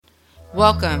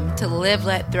Welcome to Live,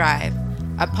 Let, Thrive,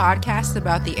 a podcast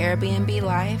about the Airbnb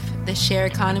life, the share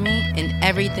economy, and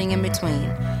everything in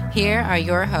between. Here are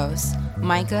your hosts,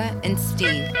 Micah and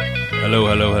Steve. Hello.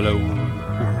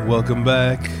 Welcome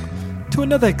back to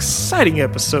another exciting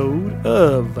episode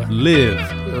of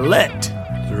Live, Let,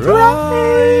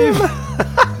 Thrive.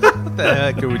 What the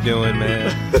heck are we doing,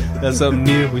 man? That's something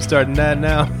new. We starting that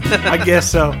now? I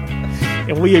guess so.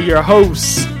 And we are your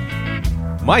hosts,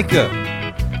 Micah.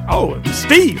 Oh,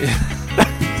 Steve.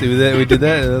 See that we did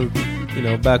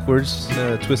that, backwards,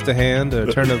 twist a hand,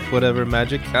 or turn of whatever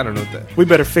magic. I don't know what that. We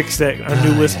better fix that. Our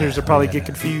new listeners will probably get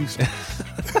confused.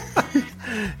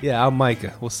 Yeah, I'm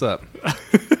Micah. What's up?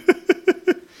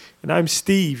 And I'm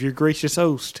Steve, your gracious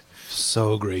host.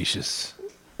 So gracious.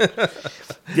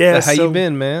 Yeah. How you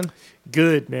been, man?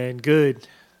 Good, man. Good.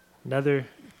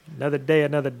 Another day,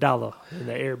 another dollar in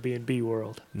the Airbnb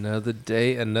world. Another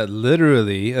day, and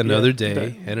literally another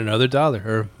day and another dollar,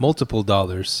 or multiple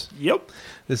dollars. Yep.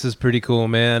 This is pretty cool,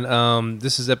 man.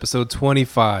 This is episode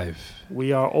 25.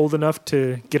 We are old enough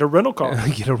to get a rental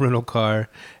car.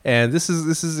 And this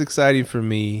is exciting for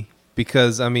me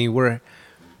because I mean we're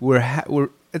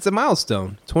it's a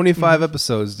milestone. 25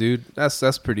 episodes, dude.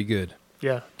 That's pretty good.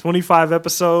 Yeah, 25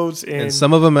 episodes, and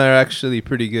some of them are actually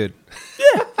pretty good.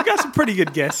 Yeah, we got some pretty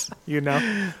good guests,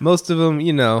 Most of them,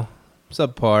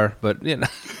 subpar, but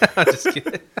just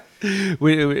kidding.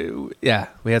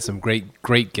 We had some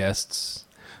great guests.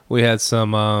 We had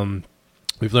some.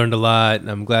 We've learned a lot.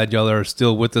 I'm glad y'all are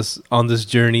still with us on this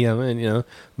journey. I mean,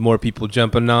 more people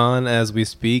jumping on as we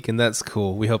speak, and that's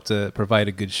cool. We hope to provide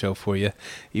a good show for you,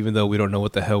 even though we don't know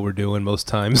what the hell we're doing most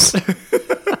times.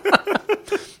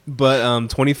 But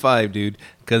 25, dude,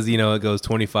 because, it goes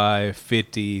 25,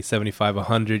 50, 75,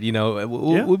 100,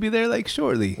 we'll be there like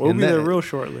shortly. We'll be there real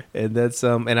shortly. And that's,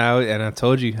 and I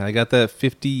told you, I got that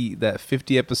 50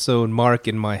 episode mark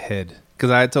in my head.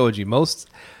 Because I told you, most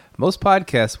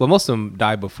podcasts, well, most of them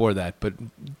die before that, but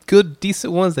good,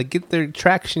 decent ones that get their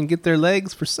traction, get their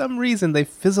legs, for some reason, they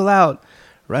fizzle out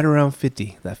right around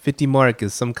 50. That 50 mark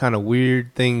is some kind of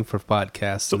weird thing for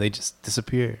podcasts, and they just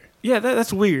disappear. Yeah,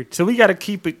 that's weird. So we got to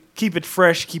keep it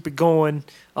fresh, keep it going.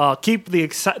 Keep the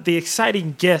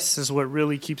exciting guests is what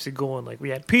really keeps it going. Like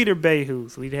we had Peter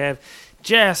Bayhuth, we'd have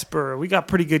Jasper. We got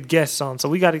pretty good guests on, so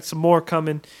we got some more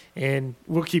coming, and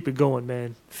we'll keep it going,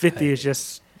 man. 50 is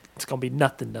just, it's gonna be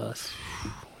nothing to us.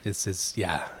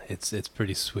 It's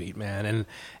pretty sweet, man,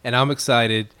 and I'm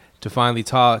excited to finally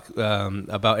talk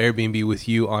about Airbnb with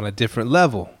you on a different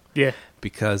level. Yeah,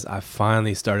 because I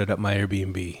finally started up my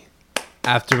Airbnb.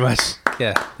 After much,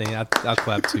 I'll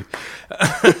clap too.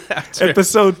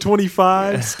 Episode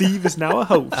 25, Steve is now a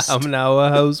host. I'm now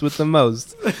a host with the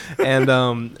most, and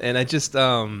I just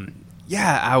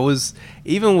I was,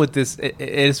 even with this. It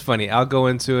is funny. I'll go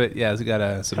into it. Yeah, we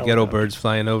got some ghetto birds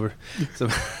flying over. So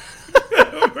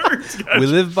we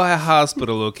live by a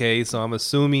hospital, okay? So I'm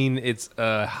assuming it's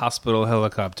a hospital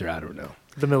helicopter. I don't know.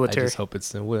 The military. I just hope it's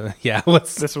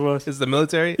This was. Is the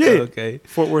military? Yeah. Oh, okay.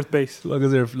 Fort Worth base. As long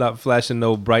as they're not flashing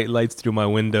no bright lights through my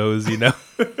windows,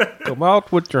 Come out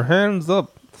with your hands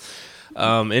up.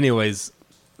 Anyways,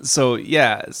 so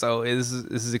this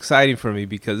is exciting for me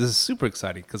because this is super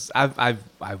exciting because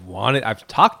I've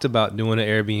talked about doing an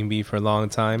Airbnb for a long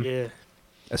time. Yeah.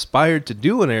 Aspired to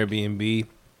do an Airbnb.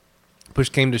 Push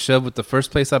came to shove with the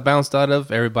first place I bounced out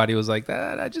of. Everybody was like,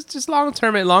 just long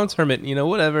term it,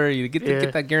 whatever. You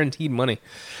get that guaranteed money.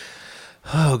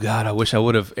 Oh God, I wish I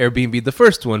would have Airbnb'd the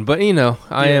first one, but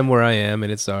I am where I am, and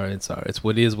it's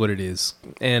what it is.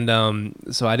 And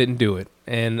so I didn't do it,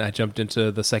 and I jumped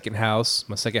into my second house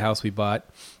we bought,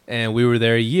 and we were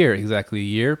there exactly a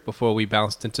year before we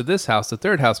bounced into this house, the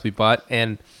third house we bought,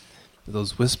 and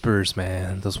those whispers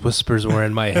were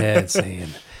in my head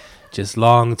saying, just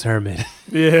long term it.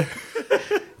 Yeah.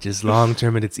 Just long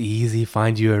term it. It's easy.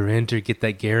 Find you a renter. Get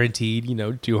that guaranteed,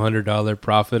 $200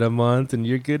 profit a month, and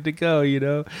you're good to go.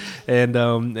 And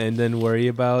then worry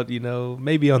about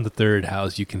maybe on the third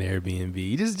house you can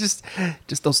Airbnb.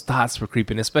 Just those thoughts were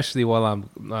creeping, especially while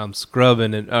I'm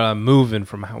scrubbing and I'm moving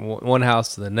from one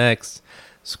house to the next.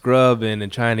 Scrubbing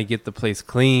and trying to get the place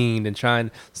cleaned and trying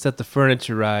to set the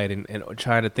furniture right and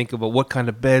trying to think about what kind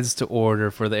of beds to order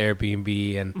for the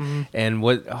Airbnb and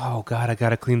what, oh God, I got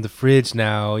to clean the fridge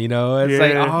now. It's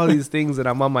like all these things that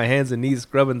I'm on my hands and knees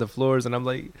scrubbing the floors, and I'm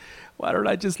like, why don't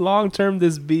I just long-term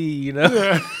this be,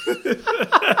 But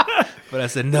I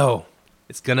said, no,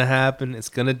 it's going to happen.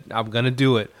 I'm going to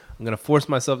do it. I'm going to force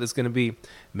myself. It's going to be,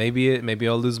 maybe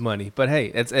I'll lose money, but hey,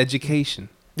 it's education.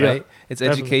 Right? Yeah, it's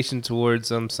definitely. education towards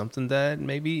something that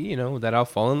maybe, that I'll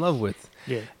fall in love with.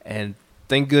 Yeah. And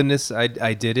thank goodness I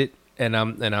did it. and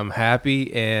I'm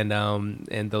happy, and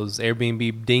those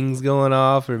Airbnb dings going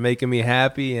off are making me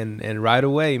happy, and right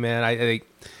away, man, I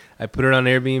put it on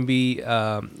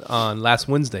Airbnb on last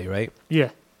Wednesday, right? Yeah.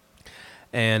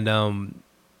 And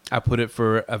I put it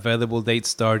for available dates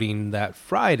starting that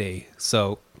Friday.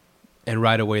 So, and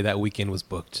right away that weekend was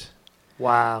booked.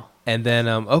 Wow. And then,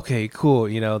 okay, cool.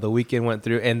 You know, the weekend went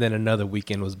through, and then another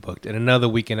weekend was booked, and another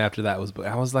weekend after that was booked.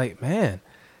 I was like, man,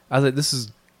 this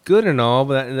is good and all,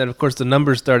 but and then of course the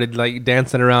numbers started like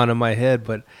dancing around in my head.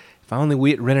 But if I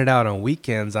only rented out on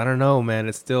weekends, I don't know, man.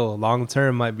 It's still long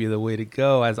term might be the way to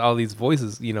go, as all these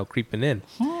voices, you know, creeping in.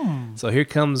 So here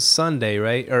comes Sunday,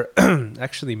 right? Or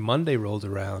actually Monday rolled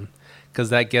around, because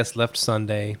that guest left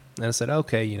Sunday, and I said,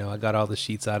 okay, you know, I got all the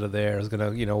sheets out of there. I was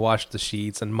gonna, you know, wash the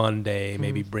sheets, and Monday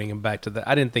maybe bring them back to the.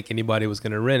 I didn't think anybody was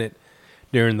gonna rent it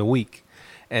during the week,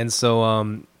 and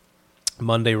so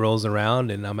Monday rolls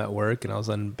around, and I'm at work, and all of a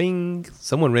sudden, bing!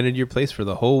 Someone rented your place for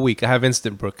the whole week. I have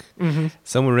Instant Brook.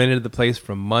 Someone rented the place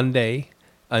from Monday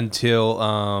until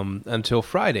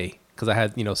Friday, because I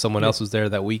had, you know, someone else was there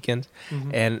that weekend,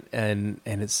 and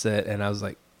it said, and I was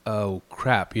like, oh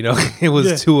crap, you know, it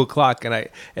was 2:00,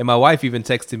 and my wife even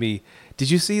texted me, did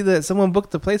you see that someone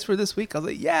booked the place for this week? I was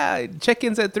like, yeah,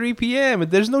 check-in's at 3 p.m. and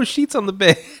there's no sheets on the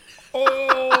bed.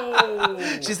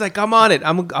 She's like, I'm on it.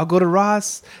 I'll go to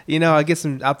Ross, you know,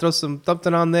 I'll throw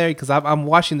something on there, because I'm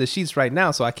washing the sheets right now,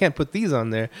 so I can't put these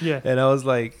on there. And I was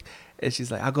like, and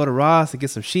she's like, I'll go to Ross and get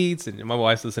some sheets. And my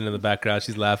wife's listening in the background.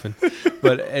 She's laughing.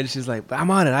 And she's like, I'm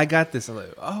on it. I got this. I'm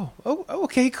like, oh,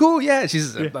 okay, cool. Yeah.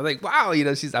 I'm like, wow, you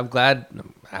know, I'm glad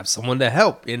I have someone to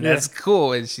help. And that's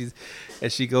cool. And she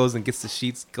goes and gets the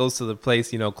sheets, goes to the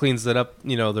place, you know, cleans it up,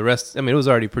 you know, the rest. I mean, it was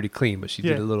already pretty clean, but she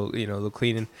did a little, you know, a little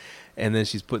cleaning. And then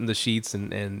she's putting the sheets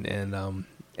and I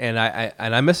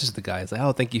messaged the guy. It's like,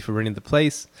 oh, thank you for renting the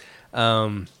place.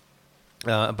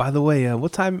 By the way,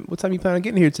 what time you plan on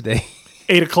getting here today?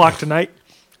 8:00 tonight.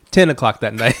 10:00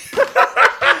 that night.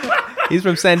 He's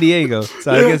from San Diego,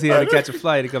 so I guess he had to catch a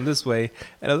flight to come this way.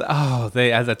 And I was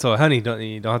like, as I told her, honey,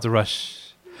 you don't have to rush.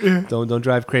 Don't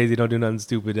drive crazy. Don't do nothing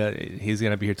stupid. He's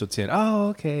gonna be here till 10. Oh,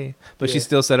 okay. But she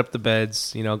still set up the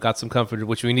beds. You know, got some comforter,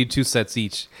 which we need 2 sets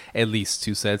each, at least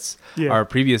 2 sets. Our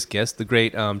previous guest, the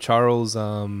great Charles,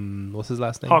 what's his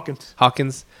last name?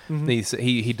 Hawkins.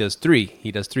 He does 3.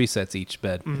 He does 3 sets each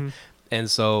bed. And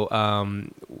so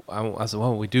I said,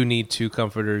 well, we do need 2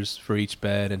 comforters for each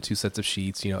bed and 2 sets of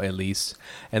sheets, you know, at least.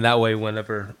 And that way,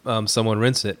 whenever someone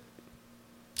rents it,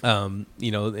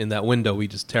 you know, in that window, we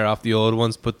just tear off the old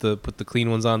ones, put the clean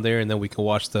ones on there, and then we can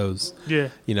wash those.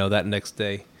 You know, that next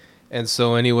day. And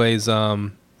so, anyways,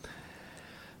 I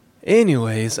got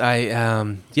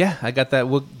that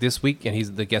book this week,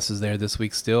 and the guest is there this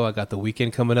week still. I got the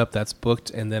weekend coming up, that's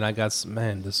booked, and then I got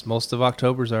most of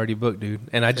October's already booked, dude.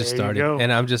 And I just started,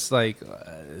 and I'm just like,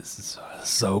 this is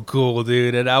so cool,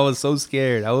 dude. And I was so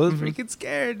scared. I was freaking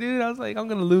scared, dude. I was like, I'm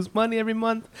gonna lose money every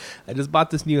month. I just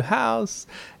bought this new house,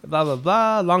 blah blah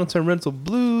blah. Long-term rental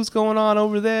blues going on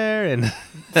over there, and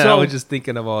I was just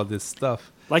thinking of all this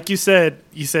stuff. Like you said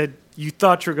you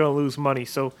thought you were gonna lose money,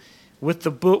 so. With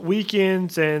the book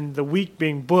weekends and the week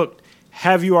being booked,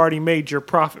 have you already made your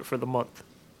profit for the month?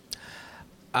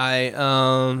 I've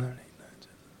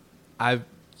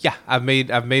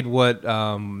made what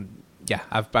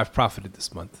I've profited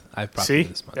this month.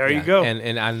 This month. There you go.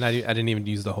 And I didn't even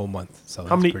use the whole month. So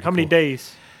how many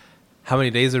days? How many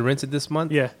days are rented this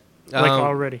month? Yeah,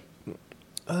 already.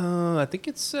 I think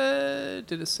it's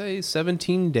did it say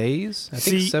 17 days? I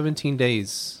think 17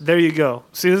 days. There you go.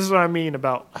 See, this is what I mean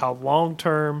about how long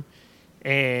term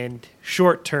and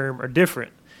short term are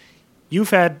different.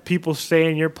 You've had people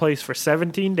stay in your place for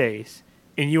 17 days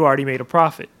and you already made a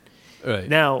profit. Right.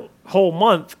 Now, whole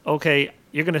month, okay,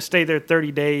 you're going to stay there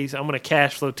 30 days. I'm going to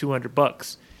cash flow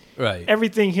 $200. Right.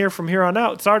 Everything here from here on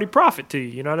out, it's already profit to you.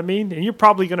 You know what I mean? And you're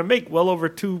probably going to make well over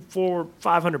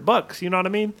 $500. You know what I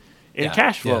mean? In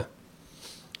cash flow.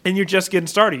 And you're just getting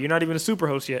started. You're not even a super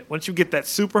host yet. Once you get that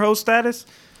super host status,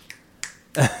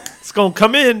 it's going to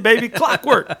come in, baby,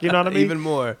 clockwork. You know what I mean? Even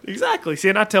more. Exactly. See,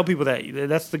 and I tell people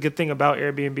that's the good thing about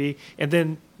Airbnb. And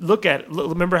then look at it.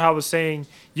 Remember how I was saying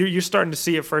you're starting to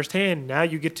see it firsthand. Now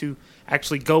you get to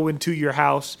actually go into your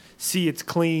house, see it's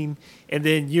clean, and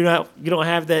then you don't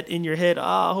have that in your head.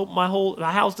 I hope my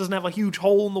house doesn't have a huge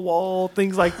hole in the wall,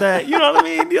 things like that. You know what I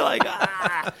mean? You're like,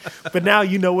 But now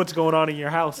you know what's going on in your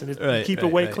house, and you keep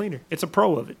it way cleaner. It's a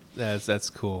pro of it. That's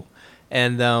cool.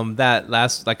 And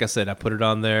like I said, I put it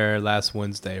on there last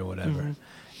Wednesday or whatever.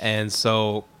 And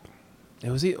so it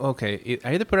was okay.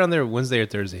 I either put it on there Wednesday or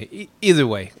Thursday. Either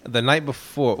way, the night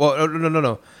before. Well,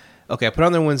 no. Okay, I put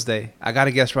on there Wednesday. I got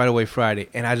a guest right away Friday,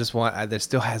 and I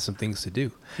still had some things to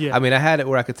do. Yeah. I mean, I had it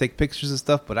where I could take pictures and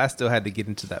stuff, but I still had to get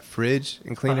into that fridge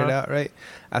and clean it out, right?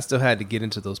 I still had to get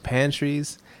into those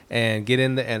pantries and get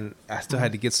in there, and I still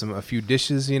had to get a few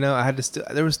dishes. I had to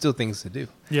there were still things to do.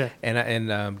 Yeah.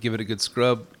 And give it a good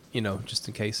scrub, just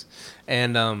in case,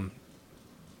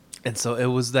 And so it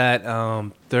was that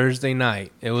Thursday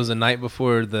night. It was the night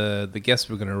before the guests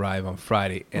were gonna arrive on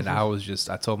Friday, and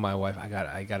I told my wife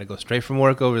I gotta go straight from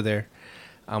work over there.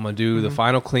 I'm gonna do the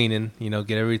final cleaning,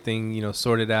 get everything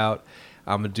sorted out.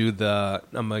 I'm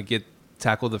gonna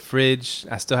tackle the fridge.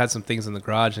 I still had some things in the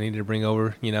garage I needed to bring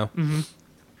over.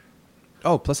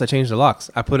 Oh, plus I changed the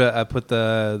locks. I put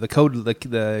the code,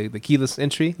 the keyless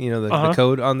entry, the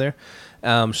code on there,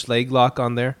 Schlage lock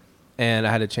on there. And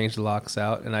I had to change the locks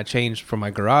out. And I changed for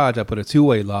my garage. I put a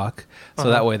 2-way lock.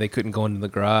 So that way they couldn't go into the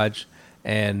garage.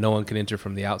 And no one can enter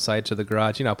from the outside to the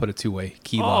garage. I put a 2-way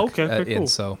key lock in. Cool.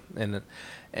 So,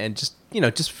 and just,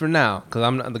 just for now.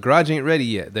 Because the garage ain't ready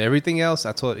yet. Everything else,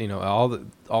 I told,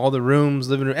 all the rooms,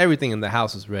 living room, everything in the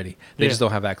house is ready. They just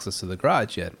don't have access to the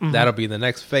garage yet. That'll be the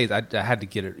next phase. I had to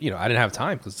get it, I didn't have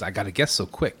time because I got a guest so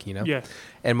quick, Yeah.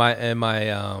 And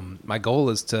my goal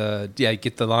is to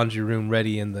get the laundry room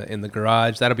ready in the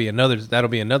garage. That'll be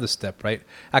another step, right?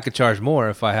 I could charge more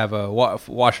if I have a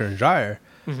washer and dryer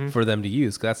for them to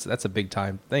use. 'Cause that's a big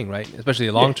time thing, right? Especially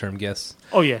long term guests.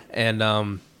 Oh yeah. And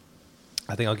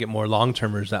I think I'll get more long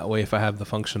termers that way if I have the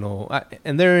functional.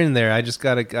 And they're in there. I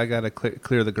gotta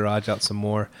clear the garage out some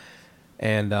more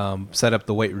and set up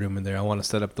the weight room in there. I want to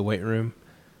set up the weight room.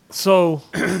 So,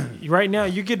 right now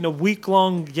you're getting a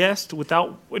week-long guest with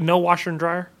no washer and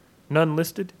dryer, none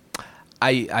listed.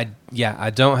 I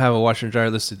don't have a washer and dryer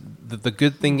listed. The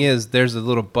good thing is there's a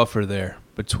little buffer there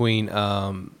between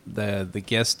the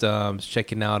guest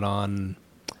checking out on.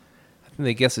 I think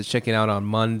the guest is checking out on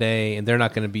Monday, and they're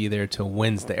not going to be there till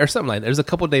Wednesday or something like that. There's a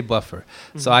couple day buffer,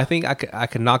 so I think I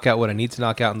can knock out what I need to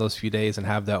knock out in those few days and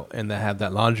have that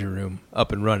laundry room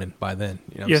up and running by then.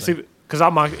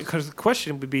 Because the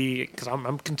question would be, because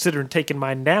I'm considering taking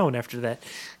mine down after that,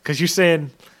 because you're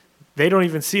saying they don't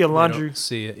even see a laundry. They don't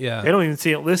see it, yeah. They don't even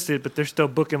see it listed, but they're still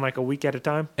booking like a week at a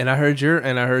time. And I heard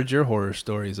your horror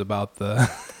stories about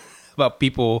about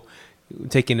people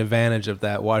taking advantage of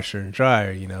that washer and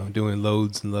dryer, doing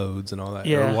loads and loads and all that.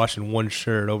 Yeah. Or washing one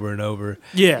shirt over and over.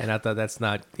 Yeah. And I thought that's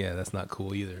not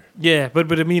cool either. Yeah,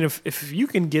 but I mean, if you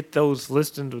can get those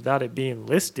listed without it being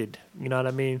listed, you know what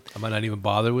I mean? I might not even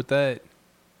bother with that.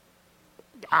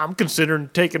 I'm considering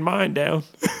taking mine down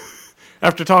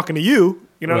after talking to you.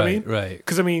 You know what I mean? Right.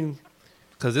 Because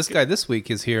this guy this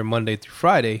week is here Monday through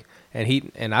Friday,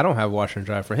 and I don't have washer and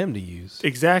dryer for him to use.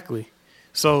 Exactly.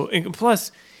 So, and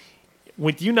plus,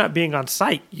 with you not being on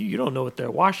site, you don't know what they're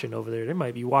washing over there. They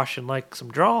might be washing like some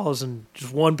drawers and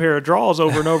just one pair of drawers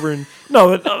over and over. And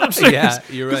no, I'm serious. Yeah,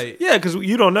 you're right. Yeah, because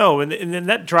you don't know, and then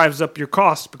that drives up your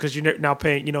costs because you're now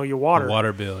paying, your water. The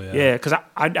water bill, yeah. Yeah, because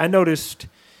I noticed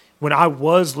when I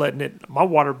was letting it, my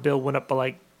water bill went up by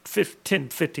like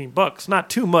 $15. Not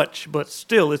too much, but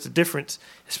still it's a difference,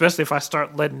 especially if I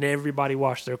start letting everybody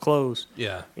wash their clothes.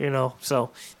 Yeah. So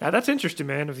now that's interesting,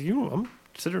 man. I'm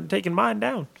considering taking mine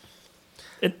down.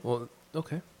 Well,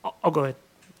 okay. I'll go ahead.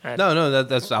 No,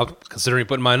 that's I'm considering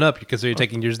putting mine up because you're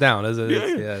taking yours down.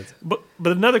 Yeah. But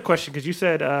another question, because you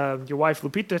said your wife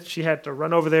Lupita, she had to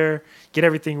run over there, get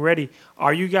everything ready.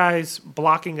 Are you guys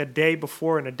blocking a day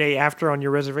before and a day after on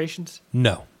your reservations?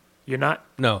 No. You're not?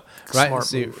 No.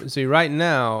 Smart right. move. See, right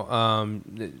now,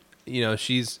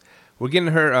 we're getting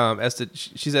her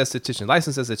she's an esthetician,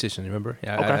 licensed esthetician. Remember?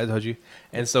 Yeah, okay. I told you.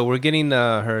 And so we're getting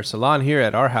her salon here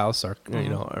at our house, our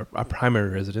our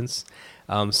primary residence,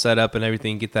 set up and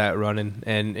everything, get that running.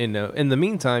 And in the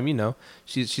meantime,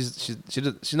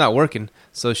 she's not working,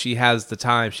 so she has the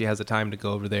time. She has the time to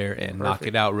go over there and knock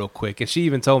it out real quick. And she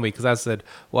even told me, because I said,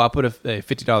 well, I put a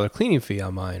 $50 cleaning fee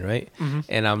on mine, right?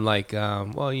 And I'm like,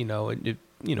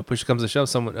 push comes to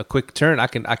shove, a quick turn.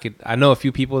 I know a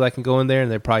few people that can go in there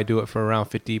and they probably do it for around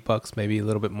 $50, maybe a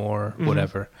little bit more,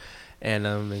 whatever.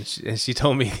 And she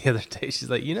told me the other day, she's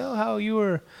like, how you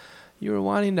were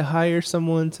wanting to hire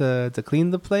someone to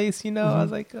clean the place, I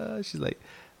was like, she's like,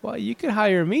 well, you could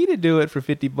hire me to do it for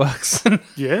 $50.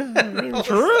 Yeah,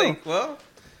 true. Like, well,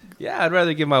 yeah, I'd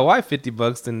rather give my wife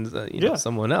 $50 than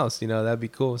someone else. That'd be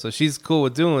cool. So she's cool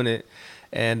with doing it.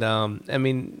 And I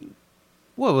mean,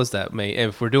 what was that, mate?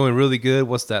 If we're doing really good,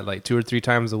 what's that, like 2 or 3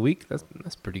 times a week? That's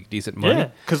pretty decent money. Yeah,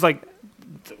 because like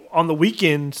on the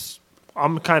weekends,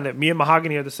 me and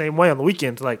Mahogany are the same way on the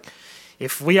weekends. Like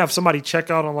if we have somebody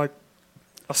check out on like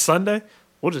a Sunday,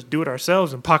 we'll just do it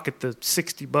ourselves and pocket the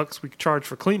 $60 we charge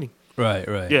for cleaning. Right,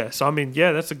 right. Yeah. So I mean,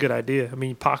 yeah, that's a good idea. I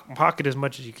mean, pocket as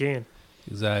much as you can.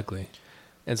 Exactly.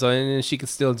 And so, and then she could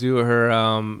still do her,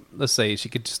 let's say she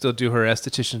could still do her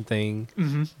esthetician thing,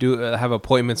 have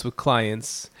appointments with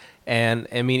clients. And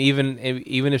I mean,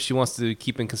 even if she wants to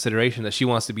keep in consideration that she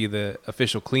wants to be the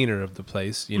official cleaner of the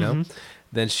place, you know,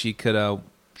 then she can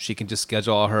just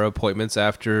schedule all her appointments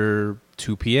after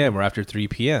 2 p.m. or after 3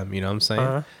 p.m., you know what I'm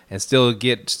saying? And still do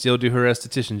her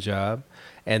esthetician job.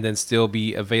 And then still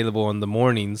be available in the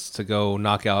mornings to go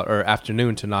knock out, or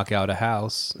afternoon to knock out a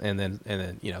house, and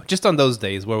then you know, just on those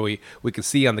days where we can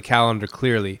see on the calendar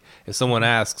clearly. If someone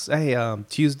asks, "Hey,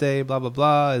 Tuesday, blah blah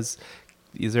blah, is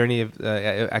there any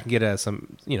I can get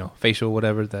some, you know, facial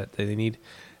whatever that they need,"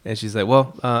 and she's like,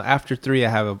 "Well, after 3 I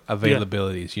have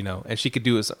availabilities," you know, and she could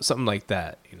do something like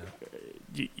that, you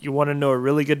know. You want to know a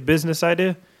really good business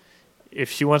idea? If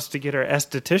she wants to get her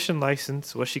esthetician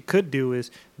license, what she could do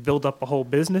is build up a whole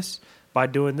business by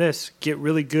doing this. Get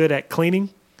really good at cleaning.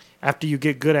 After you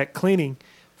get good at cleaning,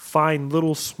 find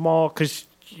little small, because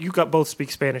you both speak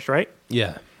Spanish, right?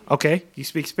 Yeah. Okay, you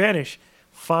speak Spanish.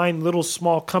 Find little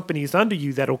small companies under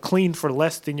you that'll clean for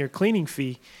less than your cleaning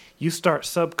fee. You start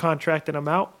subcontracting them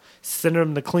out, send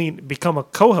them to clean, become a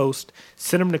co-host,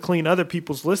 send them to clean other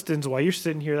people's listings while you're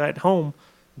sitting here at home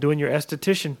doing your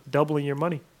esthetician, doubling your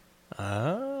money.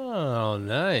 Oh,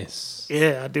 nice.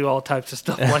 Yeah, I do all types of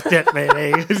stuff like that, man.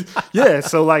 Hey. Yeah,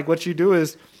 so like what you do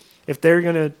is if they're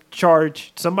going to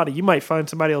charge somebody, you might find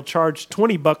somebody will charge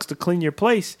 $20 to clean your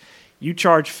place. You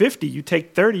charge 50, you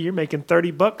take 30, you're making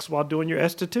 $30 while doing your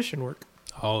esthetician work.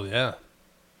 Oh, yeah.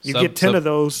 You get 10 of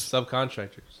those.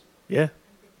 Subcontractors. Yeah.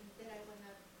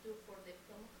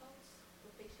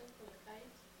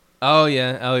 Oh,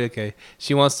 yeah. Oh, okay.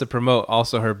 She wants to promote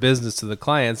also her business to the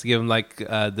clients, give them like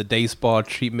the day spa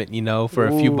treatment, you know, for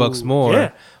a few bucks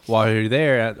more while you're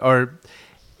there. Or,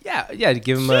 to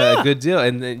give them a good deal.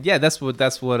 And then, that's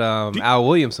what Al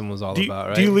Williamson was all about,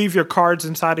 right? Do you leave your cards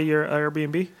inside of your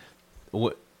Airbnb?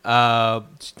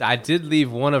 I did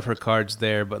leave one of her cards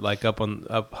there, but like up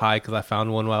high because I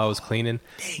found one while I was cleaning.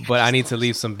 But I need to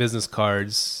leave some business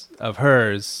cards of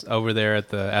hers over there at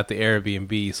the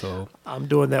Airbnb. So I'm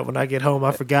doing that when I get home.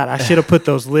 I forgot. I should have put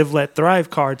those Live Let Thrive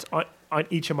cards on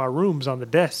each of my rooms on the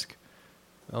desk.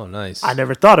 Oh, nice. I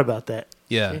never thought about that.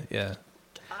 Yeah.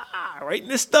 Writing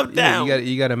this stuff down.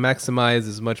 You got to maximize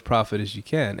as much profit as you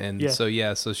can, and so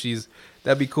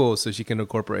that'd be cool. So she can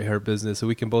incorporate her business, so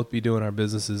we can both be doing our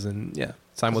businesses and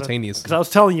simultaneously. Because I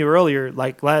was telling you earlier,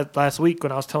 like last week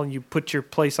when I was telling you put your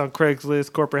place on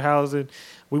Craigslist, corporate housing,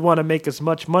 we want to make as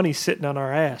much money sitting on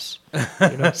our ass.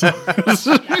 You know, so, that's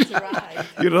right.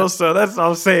 You know, so that's what I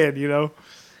was saying. You know,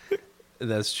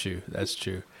 that's true.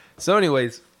 So,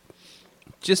 anyways,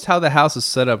 just how the house is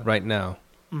set up right now.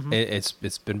 Mm-hmm.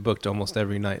 It's been booked almost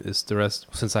every night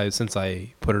since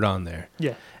I put it on there.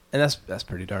 Yeah, and that's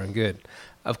pretty darn good.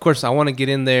 Of course, I want to get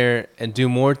in there and do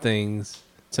more things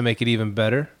to make it even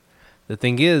better. The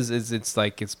thing is it's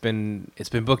like it's been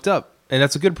booked up, and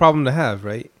that's a good problem to have,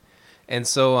 right? And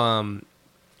so and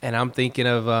I'm thinking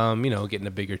of getting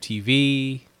a bigger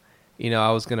TV. You know,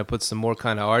 I was gonna put some more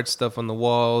kind of art stuff on the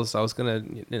walls. I was gonna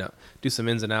do some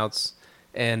ins and outs,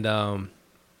 and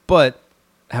but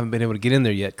I haven't been able to get in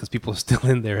there yet because people are still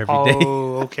in there every day.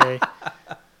 Oh, okay.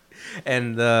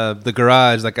 And the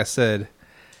garage, like I said,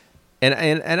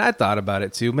 and I thought about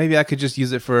it too. Maybe I could just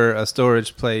use it for a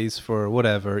storage place for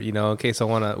whatever, in case we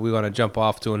want to jump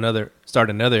off to start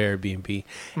another Airbnb.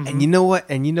 Mm-hmm. And you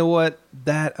know what?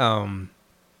 That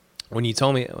when you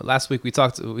told me last week, we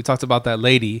talked about that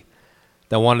lady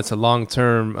that wanted to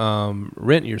long-term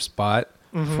rent your spot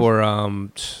for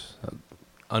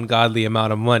ungodly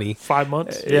amount of money. 5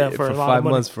 months? For 5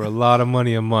 months for a lot of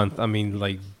money a month. I mean,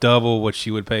 like double what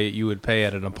you would pay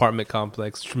at an apartment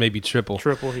complex, maybe triple.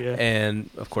 Triple, yeah. And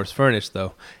of course furnished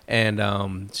though. And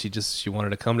she wanted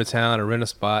to come to town and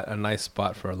rent a nice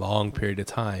spot for a long period of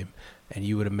time, and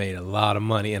you would have made a lot of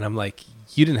money. And I'm like,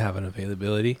 you didn't have an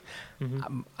availability.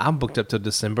 Mm-hmm. I'm booked up till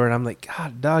December, and I'm like,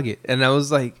 God dog it. And I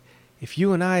was like, if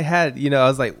you and I had, I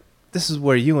was like, this is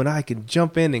where you and I can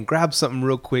jump in and grab something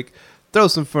real quick, throw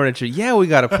some furniture. Yeah, we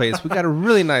got a place. We got a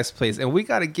really nice place, and we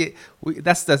got to get.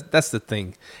 That's the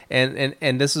thing.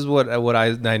 And this is what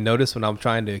I notice when I'm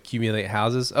trying to accumulate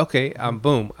houses. Okay,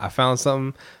 boom. I found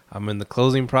something. I'm in the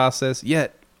closing process.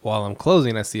 Yet while I'm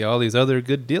closing, I see all these other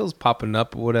good deals popping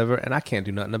up or whatever, and I can't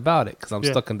do nothing about it because I'm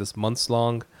stuck in this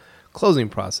months-long closing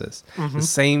process. Mm-hmm. The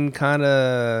same kind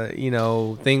of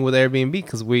thing with Airbnb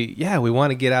because we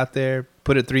want to get out there,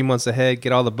 put it 3 months ahead,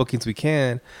 get all the bookings we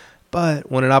can.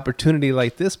 But when an opportunity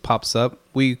like this pops up,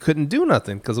 we couldn't do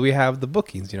nothing because we have the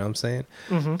bookings, you know what I'm saying?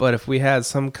 Mm-hmm. But if we had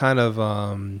some kind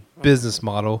of business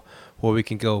model where we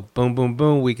can go boom, boom,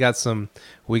 boom, we got some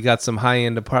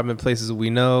high-end apartment places we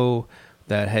know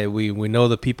that, hey, we know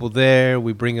the people there.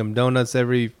 We bring them donuts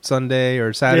every Sunday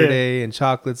or Saturday and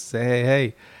chocolates. Say,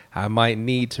 hey, I might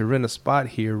need to rent a spot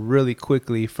here really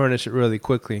quickly, furnish it really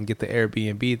quickly, and get the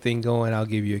Airbnb thing going. I'll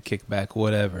give you a kickback,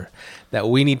 whatever. That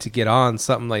we need to get on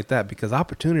something like that because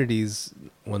opportunities,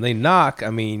 when they knock, I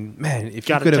mean, man, if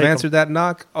you could have answered that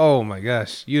knock, oh my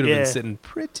gosh, you'd have been sitting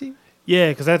pretty.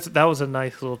 Yeah, because that was a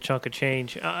nice little chunk of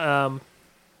change. That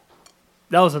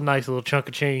was a nice little chunk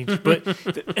of change. But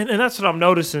and that's what I'm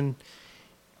noticing.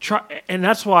 And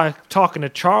that's why talking to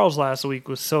Charles last week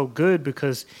was so good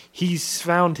because he's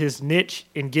found his niche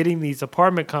in getting these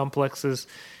apartment complexes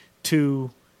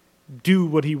to do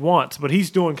what he wants. But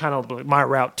he's doing kind of like my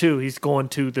route too. He's going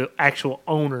to the actual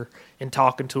owner and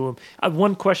talking to him.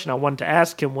 One question I wanted to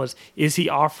ask him was, is he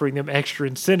offering them extra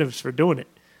incentives for doing it?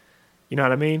 You know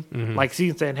what I mean? Mm-hmm. Like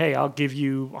he's saying, hey, I'll give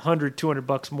you $100,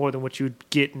 $200 more than what you'd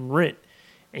get in rent.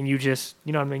 And you just,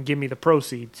 you know what I mean, give me the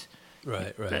proceeds.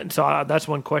 Right. And so that's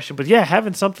one question. But yeah,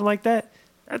 having something like that,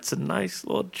 that's a nice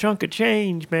little chunk of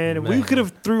change, man. And we could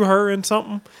have threw her in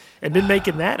something and been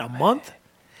making that a month.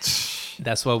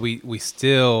 That's why we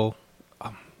still,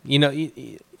 you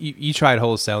tried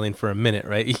wholesaling for a minute,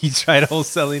 right? You tried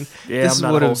wholesaling. Yeah,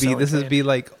 this would be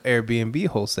like Airbnb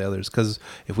wholesalers. Because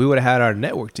if we would have had our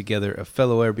network together of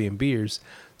fellow Airbnbers,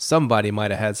 somebody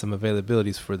might have had some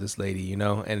availabilities for this lady,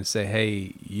 and say,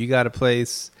 hey, you got a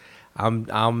place.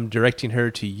 I'm directing her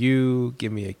to you.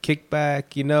 Give me a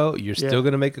kickback. You're still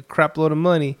gonna make a crap load of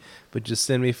money, but just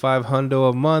send me $500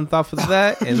 a month off of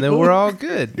that, and then we're all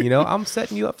good. I'm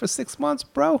setting you up for 6 months,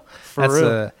 bro. That's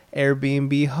real.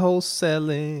 Airbnb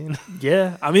wholesaling.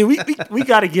 Yeah, I mean we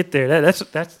got to get there. That's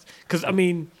because I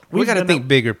mean we got to think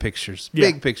bigger pictures.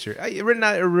 Big picture. You're renting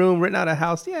out a room, renting out a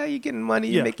house. Yeah, you're getting money,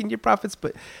 you're making your profits,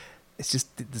 but it's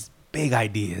just this big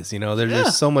ideas. There's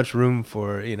just so much room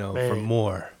for for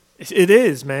more. It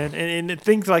is, man, and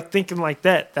things like thinking like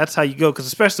that. That's how you go. Because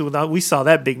especially when we saw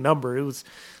that big number, it was.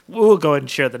 We'll go ahead and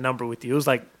share the number with you. It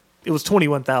was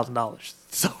 $21,000.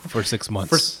 So for 6 months,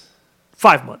 for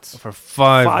 5 months, for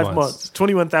 5 months,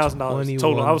 $21,000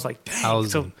 total. I was like, dang.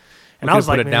 So, and I was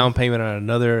like, put a down payment on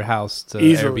another house to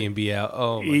Airbnb out.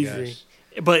 Oh my gosh.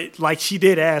 But like she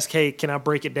did ask, hey, can I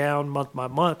break it down month by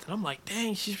month? And I'm like,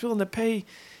 dang, she's willing to pay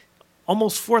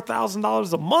almost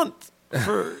 $4,000 a month.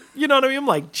 For you know what I mean? I'm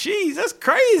like, geez, that's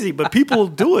crazy. But people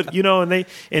do it,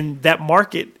 and that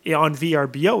market on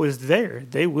VRBO is there.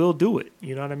 They will do it.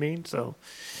 You know what I mean? So,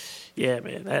 yeah,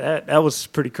 man, that was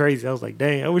pretty crazy. I was like,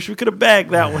 dang, I wish we could have bagged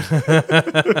that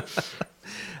one.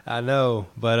 I know,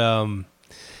 but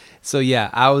so yeah,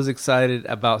 I was excited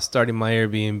about starting my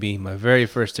Airbnb, my very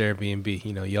first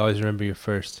Airbnb. You always remember your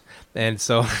first. And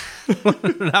so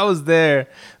I was there,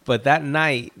 but that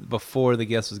night before the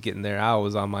guest was getting there, I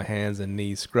was on my hands and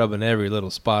knees scrubbing every little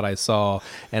spot I saw.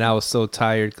 And I was so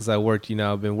tired because I worked,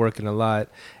 I've been working a lot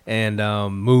and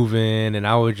moving, and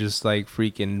I was just like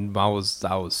freaking, I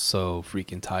was so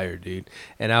freaking tired, dude.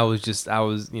 And I was, I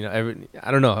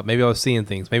don't know, maybe I was seeing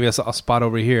things. Maybe I saw a spot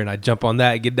over here and I jump on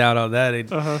that, get down on that.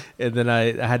 And then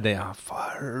I had to,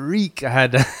 freak. I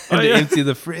had to empty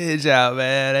the fridge out,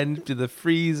 man. I emptied the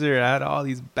freezer. I had all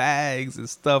these bags and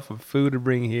stuff of food to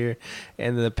bring here,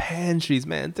 and the pantries,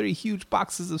 man, 3 huge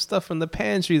boxes of stuff from the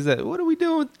pantries. That what are we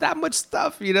doing with that much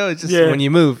stuff? It's just when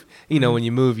you move, when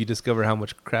you move, you discover how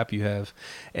much crap you have.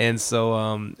 And so,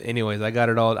 anyways, I got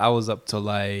it all. I was at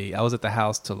the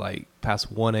house till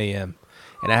past 1 a.m.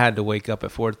 and I had to wake up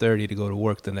at 4:30 to go to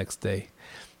work the next day.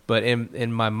 But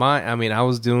in my mind, I mean, I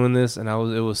was doing this, and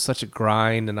it was such a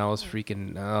grind, and I was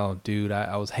freaking, oh, dude,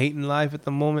 I was hating life at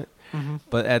the moment. Mm-hmm.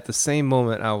 But at the same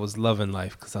moment, I was loving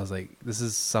life because I was like, this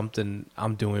is something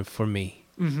I'm doing for me.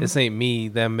 Mm-hmm. This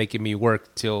ain't them making me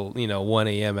work till 1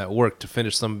 a.m. at work to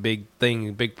finish some big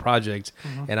thing, big project,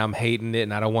 and I'm hating it,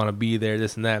 and I don't want to be there,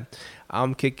 this and that.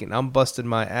 I'm busting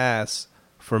my ass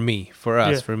for me, for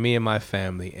us, for me and my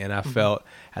family. And I felt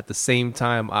at the same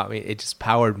time, I mean, it just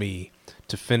powered me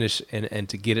to finish and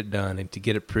to get it done and to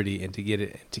get it pretty and to get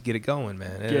it going,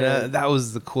 man. And that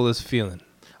was the coolest feeling.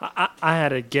 I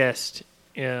had a guest.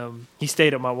 He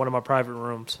stayed at one of my private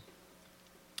rooms,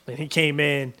 and he came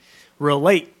in real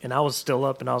late, and I was still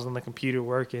up, and I was on the computer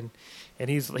working. And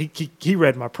he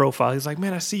read my profile. He's like,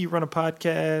 "Man, I see you run a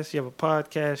podcast. You have a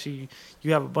podcast.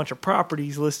 You have a bunch of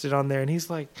properties listed on there." And he's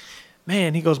like,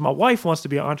 "Man," he goes, "my wife wants to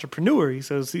be an entrepreneur." He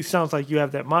says, "He sounds like you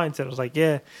have that mindset." I was like,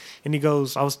 "Yeah." And he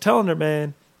goes, "I was telling her,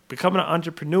 man, becoming an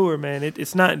entrepreneur, man,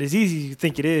 it's not as easy as you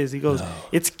think it is. He goes,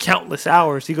 it's countless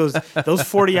hours. He goes, those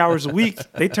 40 hours a week,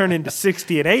 they turn into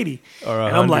 60 and 80.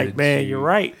 And I'm like, man, you're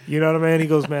right. You know what I mean? He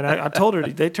goes, man, I told her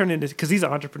they turn into, because he's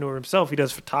an entrepreneur himself. He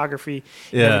does photography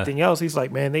and everything else. He's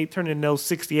like, man, they turn into those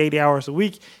 60, 80 hours a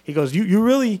week. He goes,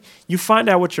 you find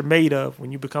out what you're made of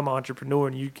when you become an entrepreneur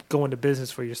and you go into business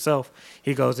for yourself.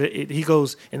 He goes, he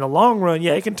goes, in the long run,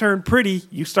 yeah, it can turn pretty.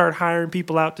 You start hiring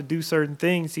people out to do certain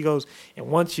things. He goes, and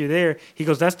once you're there, he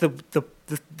goes, that's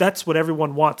that's what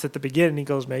everyone wants at the beginning. He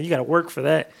goes, man, you got to work for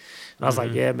that. And I was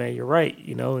like, yeah, man, you're right.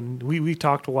 You know, and we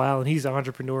talked a while, and he's an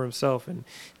entrepreneur himself, and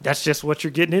that's just what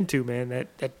you're getting into, man.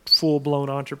 That full blown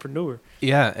entrepreneur.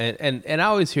 Yeah, and I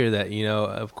always hear that. You know,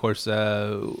 of course,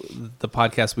 the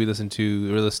podcast we listen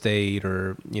to, real estate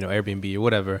or Airbnb or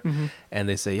whatever, and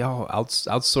they say,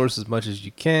 outsource as much as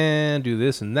you can, do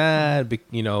this and that.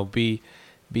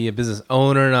 Be a business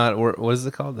owner, not, or what is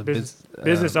it called? The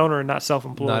business owner and not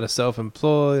self-employed. Not a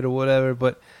self-employed or whatever.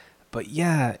 But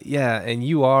yeah, and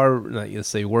you are, let's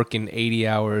say, working 80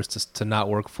 hours to not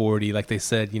work 40, like they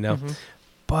said,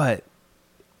 But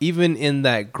even in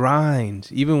that grind,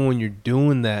 even when you're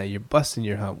doing that, you're busting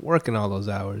your hump, working all those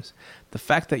hours. The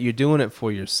fact that you're doing it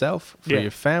for yourself, for your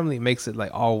family, makes it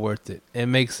like all worth it. It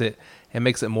makes it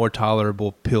more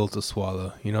tolerable pill to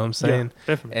swallow. You know what I'm saying?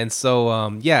 Yeah, definitely. And so,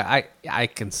 I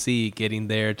can see getting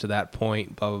there to that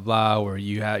point, blah, blah, blah, where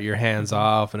you have your hands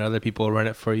off and other people run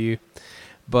it for you.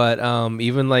 But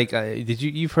even like, did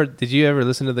you ever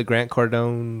listen to the Grant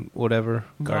Cardone, whatever?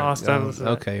 No, I still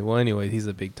okay. Well, anyway, he's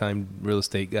a big time real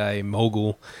estate guy,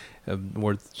 mogul,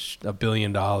 worth $1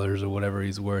 billion or whatever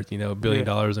he's worth, $1 billion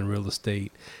in real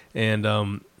estate.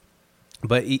 And,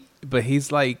 but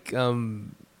he's like,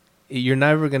 you're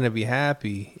never going to be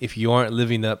happy if you aren't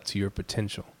living up to your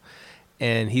potential.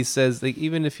 And he says, like,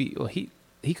 even if he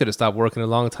could have stopped working a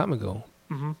long time ago,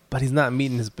 but he's not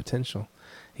meeting his potential.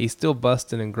 He's still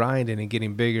busting and grinding and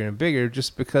getting bigger and bigger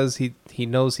just because he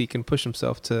knows he can push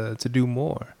himself to do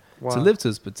more, to live to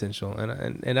his potential.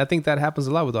 And I think that happens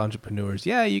a lot with entrepreneurs.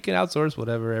 Yeah, you can outsource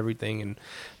whatever, everything,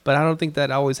 but I don't think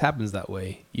that always happens that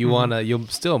way. You'll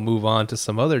still move on to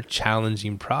some other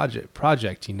challenging project,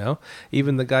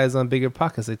 Even the guys on Bigger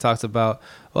Pockets, they talked about,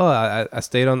 I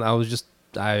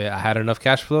had enough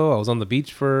cash flow. I was on the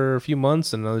beach for a few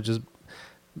months and I was just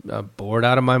bored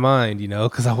out of my mind,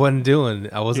 because I wasn't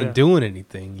doing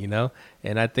anything,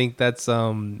 and I think that's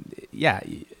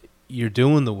you're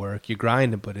doing the work, you're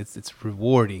grinding, but it's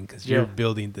rewarding because you're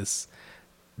building this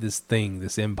thing,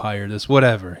 this empire, this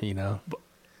whatever,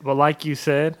 But like you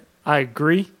said, I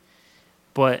agree,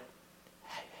 but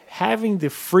having the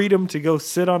freedom to go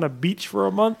sit on a beach for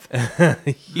a month,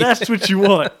 that's what you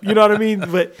want. You know what I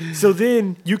mean? But so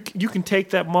then you can take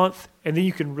that month and then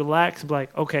you can relax and be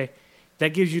like, okay,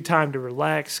 that gives you time to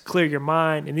relax, clear your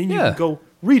mind, and then you can go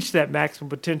reach that maximum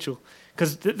potential.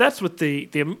 Because that's what the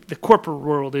corporate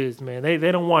world is, man.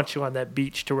 They don't want you on that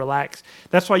beach to relax.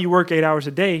 That's why you work 8 hours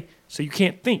a day, so you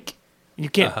can't think. You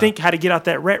can't think how to get out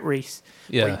that rat race.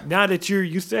 Yeah. But now that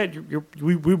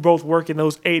we both working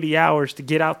those 80 hours to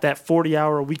get out that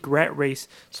 40-hour-a-week rat race,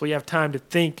 so we have time to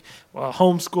think,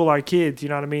 homeschool our kids. You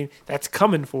know what I mean? That's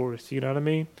coming for us. You know what I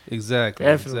mean? Exactly.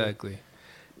 Definitely. Exactly.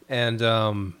 And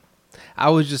I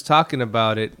was just talking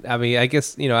about it. I mean, I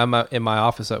guess, I'm in my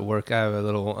office at work. I have a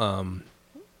little, I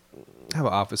have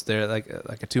an office there, like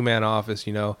a 2-man office,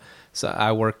 So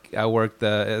I work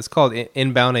it's called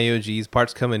inbound AOGs,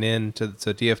 parts coming in to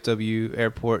DFW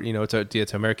airport, to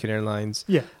American Airlines.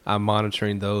 Yeah. I'm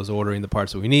monitoring those, ordering the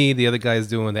parts that we need. The other guy's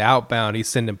doing the outbound. He's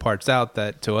sending parts out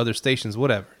to other stations,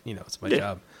 whatever, it's my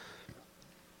job.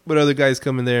 But other guys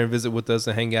come in there and visit with us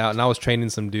and hang out. And I was training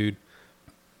some dude,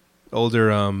 older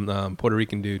Puerto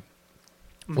Rican dude.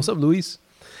 What's up, Luis?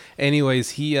 Anyways,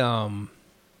 he I've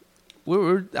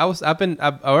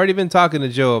already been talking to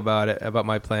Joe about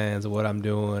my plans and what I'm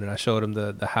doing, and I showed him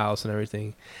the house and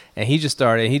everything, and he just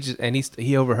started.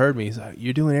 He overheard me. He's like,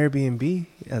 "You're doing Airbnb?"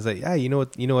 I was like, "Yeah, you know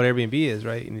what Airbnb is,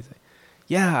 right?" And he's like,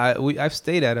 "Yeah, I've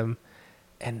stayed at him,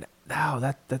 and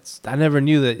now I never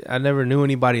knew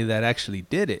anybody that actually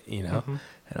did it,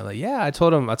 And I'm like, yeah, I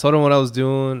told him what I was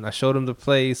doing. I showed him the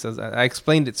place. I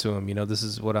explained it to him. This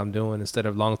is what I'm doing. Instead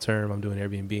of long term, I'm doing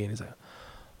Airbnb. And he's like,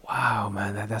 wow,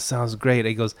 man, that sounds great.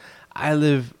 He goes, I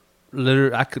live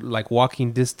I could like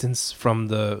walking distance from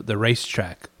the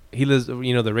racetrack. He lives,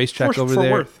 the racetrack over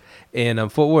there Worth. in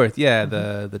Fort Worth. Yeah,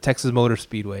 the Texas Motor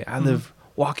Speedway. I live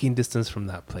walking distance from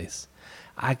that place.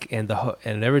 And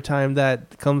every time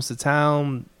that comes to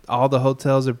town, all the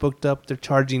hotels are booked up. They're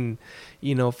charging,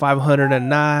 $500 a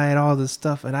night, all this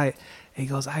stuff. And he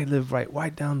goes, I live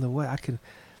right down the way.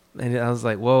 And I was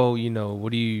like, well,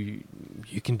 what do you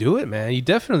can do it, man. You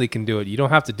definitely can do it. You don't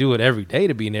have to do it every day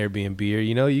to be an Airbnb-er.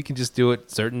 You can just do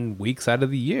it certain weeks out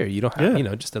of the year. You don't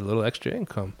have, just a little extra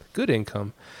income, good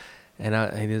income. And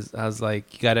I was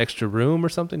like, you got extra room or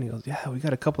something? He goes, yeah, we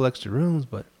got a couple extra rooms,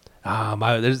 but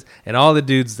and all the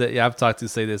dudes that I've talked to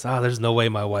say this, there's no way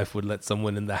my wife would let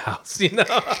someone in the house,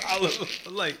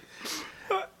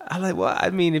 I'm like, well,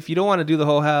 I mean, if you don't want to do the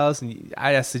whole house, and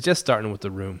I suggest starting with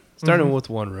the room, with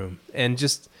one room, and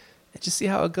just see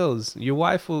how it goes. Your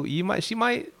wife she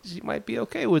might be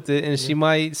okay with it, and she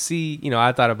might see,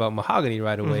 I thought about mahogany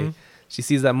right away. Mm-hmm. She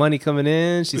sees that money coming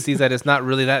in. She sees that it's not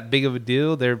really that big of a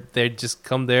deal. They just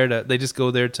come there they just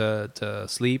go there to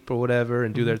sleep or whatever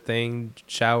and do their thing,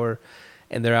 shower,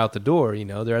 and they're out the door.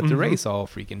 They're at the race all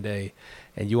freaking day.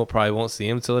 And you probably won't see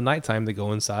him until the nighttime. They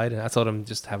go inside, and I told him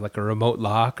just have like a remote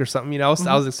lock or something. I was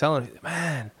just telling him,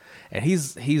 man, and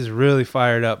he's really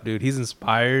fired up, dude. He's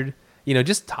inspired.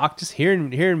 Just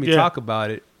hearing me talk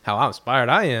about it, how inspired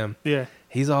I am. Yeah,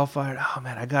 he's all fired. Oh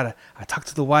man, I talked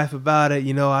to the wife about it.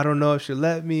 I don't know if she'll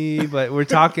let me, but we're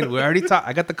talking. We already talked.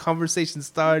 I got the conversation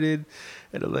started,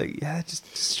 and I'm like, yeah,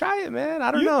 just try it, man.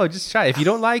 I don't know, just try it. If you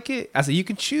don't like it, I said you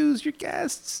can choose your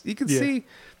guests. You can see.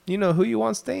 Who you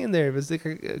want staying there. If it's like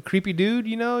a creepy dude,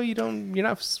 you're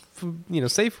not,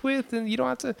 safe with, and you don't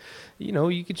have to,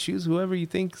 you could choose whoever you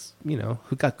think's,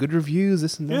 who got good reviews,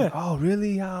 this and that. Yeah. Oh,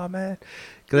 really? Oh, man.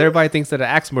 Because everybody thinks that an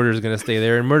axe murderer is going to stay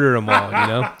there and murder them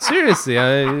all, Seriously.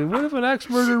 What if an axe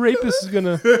murderer rapist is going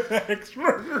to... Axe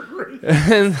murderer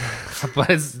rapist. But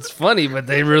it's funny, but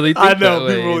they really think that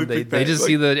way. Really think they just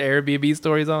see the Airbnb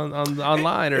stories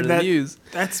online or the news.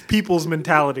 That's people's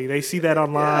mentality. They see that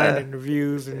online and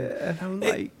reviews. And I'm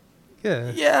like,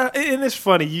 yeah. Yeah, and it's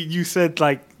funny. You said,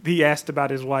 like, he asked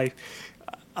about his wife.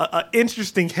 An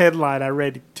interesting headline I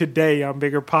read today on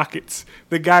Bigger Pockets.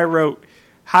 The guy wrote,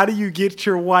 how do you get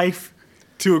your wife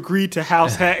to agree to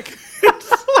house hack?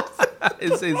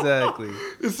 It's exactly.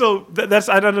 So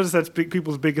I noticed that's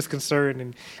people's biggest concern.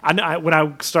 And when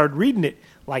I started reading it,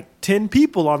 like 10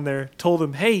 people on there told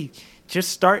him, hey, just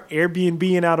start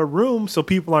Airbnb-ing out a room so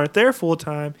people aren't there full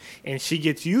time, and she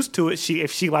gets used to it.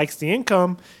 If she likes the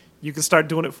income, you can start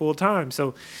doing it full time.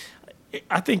 So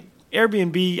I think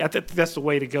Airbnb, I think that's the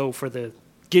way to go for the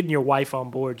getting your wife on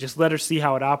board. Just let her see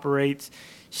how it operates.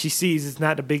 She sees it's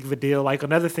not a big of a deal. Like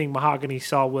another thing Mahogany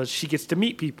saw was she gets to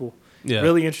meet people,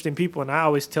 really interesting people. And I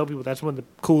always tell people that's one of the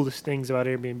coolest things about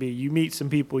Airbnb. You meet some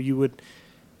people you would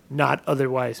not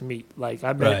otherwise meet. Like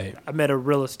I met a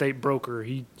real estate broker.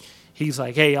 He's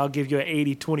like, hey, I'll give you an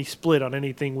 80-20 split on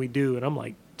anything we do. And I'm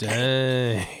like,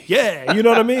 dang. Yeah, you know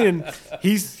what I mean? And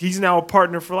he's now a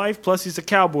partner for life, plus he's a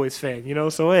Cowboys fan,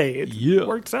 So, hey, it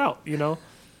works out,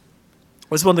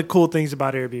 That's one of the cool things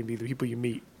about Airbnb, the people you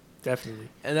meet. Definitely.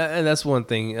 And that's one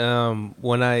thing.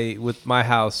 With my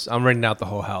house, I'm renting out the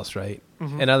whole house, right?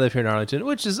 Mm-hmm. And I live here in Arlington,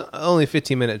 which is only a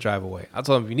 15-minute drive away. I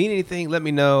told him, if you need anything, let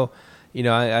me know.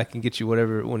 I can get you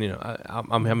whatever. When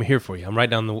I'm here for you. I'm right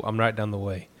down the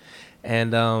way.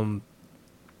 And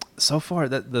so far,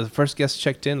 that the first guest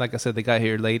checked in. Like I said, they got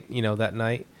here late, that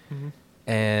night. Mm-hmm.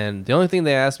 And the only thing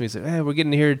they asked me is, hey, we're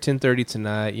getting here at 10:30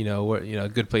 tonight. A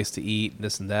good place to eat,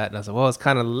 this and that. And I said, well, it's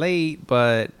kind of late,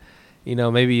 but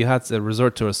maybe you have to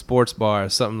resort to a sports bar or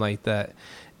something like that.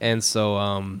 And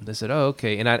so they said, oh,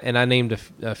 okay. And I named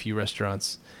a few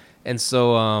restaurants. And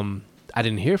so I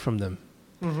didn't hear from them.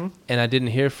 Mm-hmm. And I didn't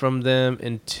hear from them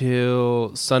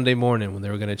until Sunday morning when they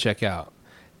were going to check out.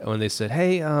 And when they said,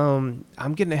 hey, I'm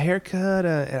getting a haircut.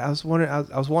 And I was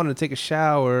wanting to take a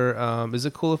shower. Is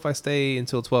it cool if I stay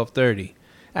until 12:30?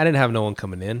 I didn't have no one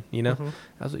coming in, Mm-hmm.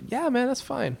 I was like, yeah, man, that's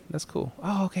fine. That's cool.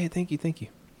 Oh, okay. Thank you.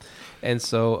 And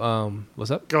so,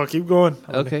 what's up? Go, keep going.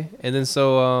 Okay. And then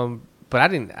so,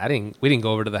 but we didn't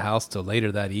go over to the house till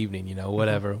later that evening,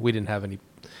 whatever. Mm-hmm. We didn't have any,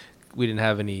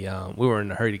 we were in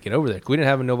a hurry to get over there. We didn't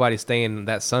have nobody staying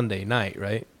that Sunday night,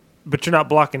 right? But you're not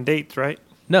blocking dates, right?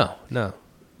 No.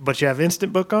 But you have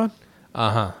Instant Book on?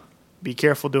 Uh-huh. Be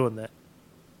careful doing that.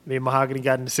 Me and Mahogany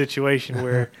got in a situation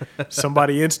where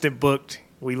somebody Instant Booked.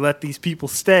 We let these people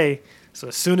stay. So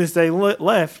as soon as they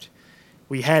left,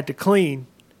 we had to clean.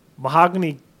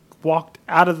 Mahogany walked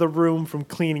out of the room from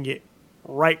cleaning it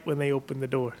right when they opened the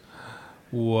door.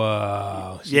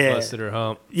 Wow. She busted her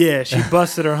hump. Yeah, she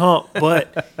busted her hump.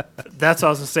 But that's what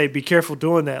I was going to say. Be careful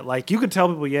doing that. Like, you can tell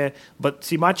people, but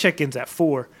see, my check-in's at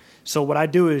 4. So what I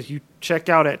do is you check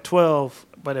out at 12,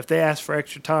 but if they ask for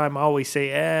extra time, I always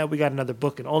say, we got another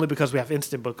booking, only because we have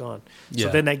Instant Book on. So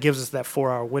then that gives us that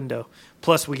 4-hour window.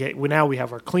 Plus, we now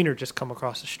have our cleaner just come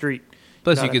across the street.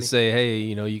 Plus, know you what I could mean? say, hey,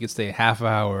 you could stay a half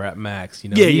hour at max.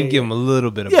 You Yeah, can give them a little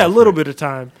bit of a little buffer. bit of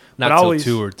time. Not but till always,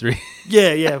 2 or 3.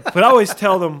 Yeah. But I always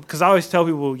tell them, because I always tell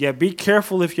people, be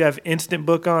careful if you have instant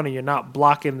book on and you're not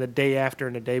blocking the day after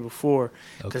and the day before,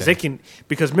 because Okay.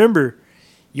 Because remember,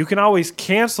 you can always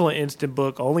cancel an instant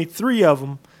book. Only 3 of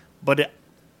them, but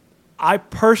I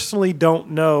personally don't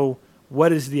know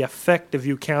what is the effect of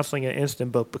you canceling an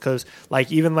instant book, because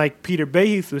even like Peter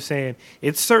Bayheath was saying,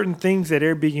 it's certain things that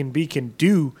Airbnb can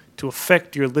do to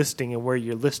affect your listing and where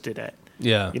you're listed at.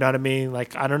 Yeah. You know what I mean?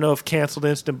 Like, I don't know if canceled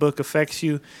instant book affects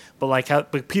you, but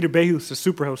but Peter Bayheath's a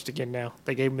superhost again now.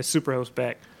 They gave him his superhost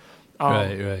back.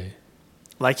 Right.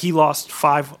 Like, he lost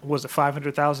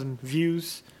 500,000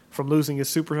 views from losing his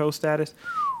superhost status.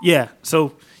 Yeah.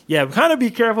 So kind of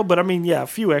be careful, but I mean, a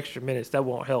few extra minutes that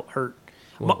won't hurt.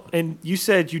 Well, And you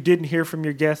said you didn't hear from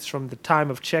your guests from the time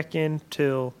of check-in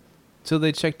till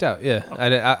they checked out. Yeah.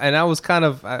 Okay. I was kind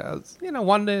of, I was,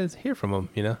 wanted to hear from them.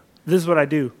 This is what I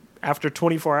do. After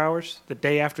 24 hours, the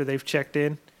day after they've checked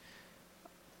in,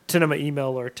 send them an email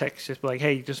or a text. Just be like,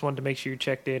 hey, just wanted to make sure you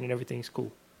checked in and everything's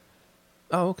cool.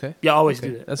 Oh, okay. Yeah, I always Okay.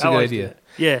 do that. That's I a good always do idea. that.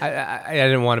 Yeah. I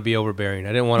didn't want to be overbearing. I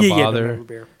didn't want to Yeah, bother. no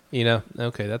bear.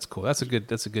 Okay, that's cool. That's a good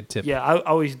tip. Yeah, I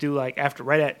always do right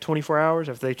at 24 hours,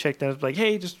 if they checked in, it's like,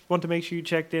 hey, just want to make sure you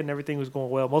checked in and everything was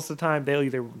going well. Most of the time, they'll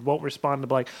either won't respond to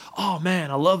be like, oh, man,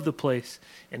 I love the place.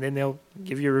 And then they'll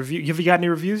give you a review. Have you got any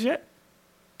reviews yet?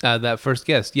 That first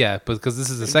guest, yeah, because this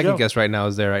is the There you second go. guest right now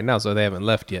is there right now, so they haven't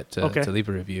left yet to leave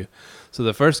a review. So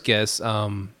the first guest, they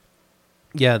left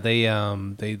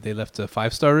a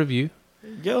 5-star review.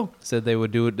 There you go. Said they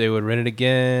would do it. They would rent it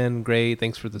again. Great,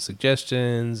 thanks for the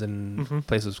suggestions, and the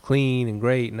place was clean and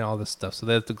great and all this stuff. So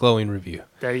that's the glowing review.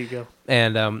 There you go.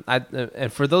 And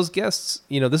and for those guests,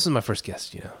 this is my first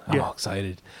guest. I'm Yeah. all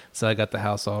excited. So I got the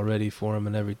house all ready for him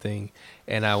and everything.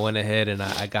 And I went ahead and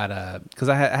I got because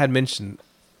I had mentioned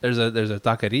there's a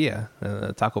taqueria,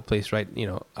 a taco place, right?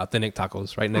 Authentic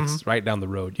tacos right down the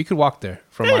road. You could walk there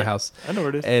from my house. I know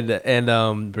where it is. And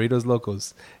Burritos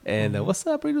Locos. And what's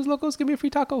up, Burritos Locos? Give me a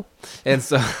free taco. And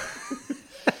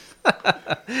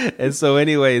so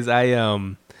anyways,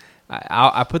 I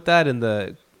put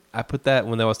that I put that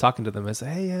when I was talking to them. I said,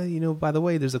 hey, by the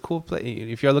way, there's a cool place.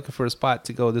 If you're looking for a spot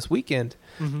to go this weekend,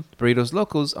 Burritos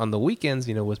Locos on the weekends,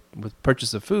 with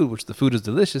purchase of food, which the food is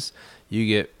delicious, you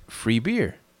get free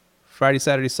beer. Friday,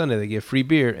 Saturday, Sunday, they get free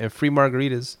beer and free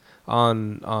margaritas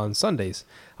on Sundays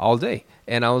all day.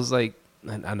 And I was like,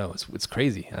 I know it's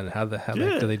crazy. And how the heck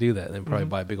do they do that? They probably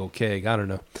buy a big old keg. I don't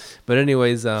know. But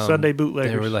anyways, Sunday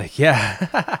bootleggers. They were like,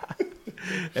 yeah.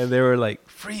 And they were like,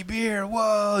 free beer.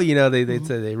 Whoa. They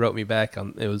said they wrote me back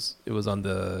on it was on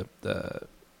the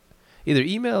either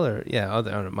email or I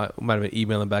don't know, might have been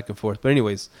emailing back and forth. But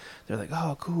anyways, they're like,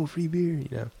 oh, cool, free beer,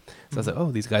 So I was like,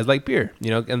 oh, these guys like beer,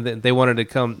 and then they wanted to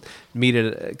come meet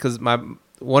it because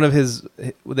one of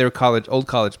they were old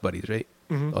college buddies, right?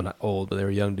 Oh, not old, but they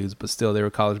were young dudes, but still they were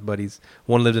college buddies.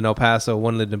 One lived in El Paso,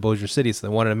 one lived in Bossier City, so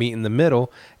they wanted to meet in the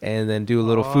middle and then do a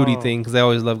little foodie thing because they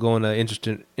always love going to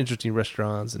interesting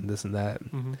restaurants and this and that,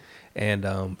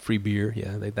 and free beer,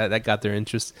 that got their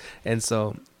interest, and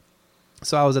so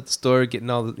I was at the store getting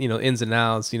all the, ins and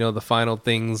outs, the final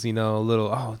things, they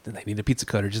need a pizza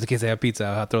cutter just in case they have pizza.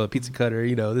 I'll throw a pizza cutter,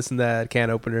 this and that, can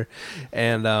opener.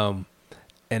 And I'll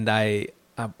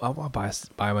buy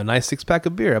him a nice 6-pack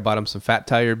of beer. I bought him some Fat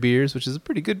Tire beers, which is a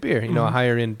pretty good beer, a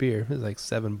higher end beer. It was like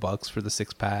 $7 for the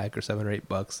 6-pack or $7 or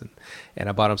 $8. And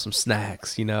I bought him some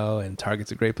snacks, and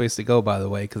Target's a great place to go, by the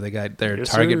way, because they got their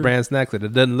Target brand snacks that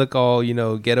it doesn't look all,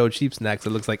 ghetto cheap snacks.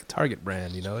 It looks like Target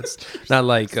brand, It's not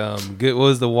like, good. What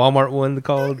was the Walmart one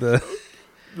called?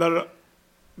 No.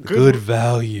 Good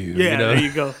value. Yeah, there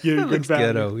you go. Yeah, good value.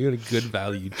 Ghetto. You had a good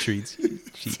value treats, you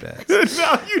cheap ass. Good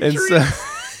value And treats. so,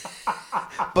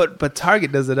 but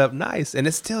Target does it up nice, and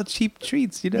it's still cheap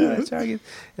treats, at Target,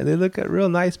 and they look at real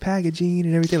nice packaging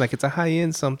and everything, like it's a high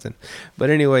end something. But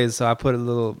anyways, so I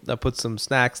put some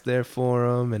snacks there for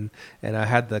them, and I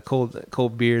had the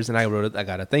cold beers, and I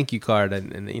got a thank you card,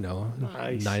 and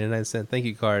Nice. 99-cent thank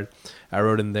you card. I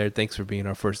wrote in there, thanks for being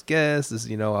our first guest. This,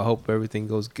 I hope everything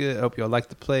goes good. I hope y'all like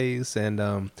the place, and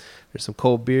there's some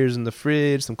cold beers in the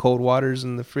fridge, some cold waters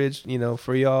in the fridge,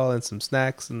 for y'all, and some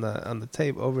snacks on the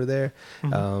table over there.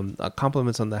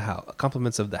 Compliments of the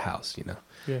house,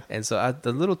 Yeah. And so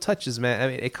the little touches, man. I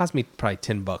mean, it cost me probably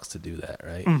 $10 to do that,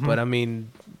 right? But I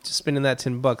mean, just spending that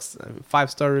 $10,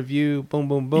 5-star review, boom,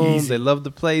 boom, boom. Easy. They loved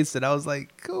the place, and I was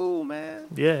like, cool, man.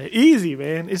 Yeah, easy,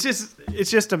 man. It's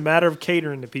just a matter of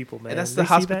catering to people, man. And that's They the see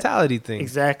that? hospitality thing.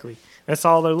 Exactly. That's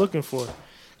all they're looking for.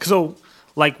 So,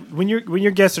 like when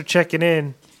your guests are checking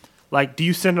in, Like, do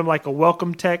you send them like a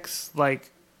welcome text,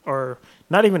 like, or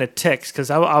not even a text?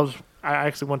 Because I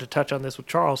actually want to touch on this with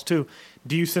Charles too.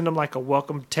 Do you send them like a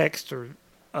welcome text or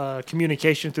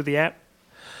communication through the app?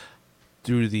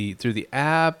 Through the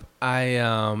app,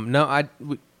 after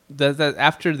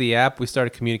the app we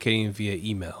started communicating via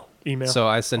email. So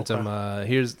I sent them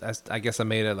I guess I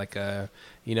made it like a,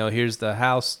 here's the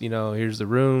house, here's the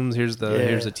rooms, here's the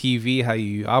TV, how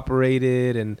you operate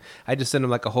it, and I just sent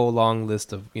them like a whole long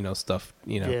list of stuff.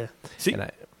 Yeah. See,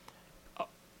 and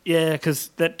because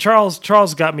that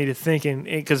Charles got me to thinking,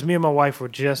 because me and my wife were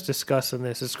just discussing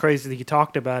this. It's crazy that he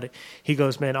talked about it. He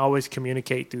goes, man, always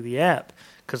communicate through the app,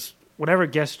 because whenever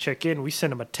guests check in, we send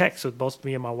them a text with both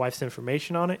me and my wife's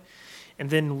information on it. And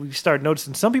then we started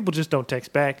noticing some people just don't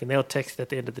text back, and they'll text at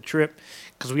the end of the trip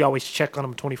because we always check on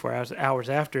them 24 hours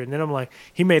after. And then I'm like,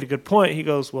 he made a good point. He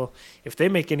goes, well, if they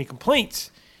make any complaints,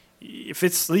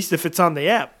 at least if it's on the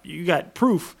app, you got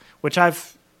proof, which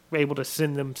I've been able to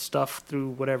send them stuff through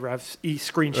whatever. I've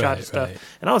screenshot stuff. Right.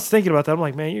 And I was thinking about that. I'm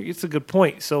like, man, it's a good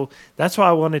point. So that's why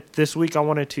I wanted to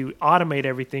automate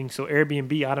everything so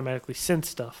Airbnb automatically sends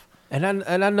stuff. And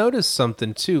I noticed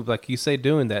something too, like you say,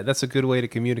 doing that. That's a good way to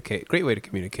communicate. Great way to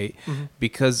communicate,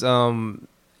 because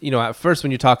at first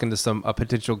when you're talking to a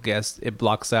potential guest, it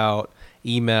blocks out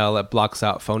email, it blocks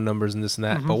out phone numbers and this and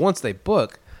that. But once they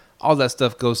book, all that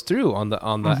stuff goes through on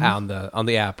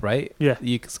the app, right? Yeah.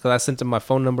 Because I sent them my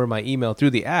phone number, my email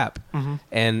through the app,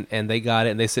 and they got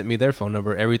it, and they sent me their phone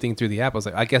number, everything through the app. I was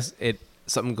like, I guess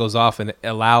something goes off and it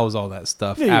allows all that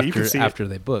stuff after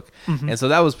they book. And so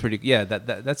that was pretty,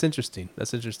 that's interesting.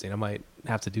 That's interesting. I might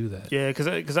have to do that. Yeah,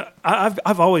 because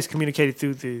I've always communicated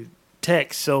through the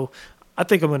text, so I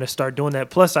think I'm going to start doing that.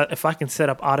 Plus, if I can set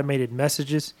up automated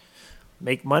messages,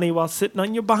 make money while sitting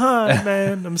on your behind,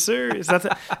 man. I'm serious.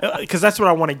 Because that's what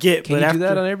I want to get. Can you do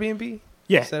that on Airbnb?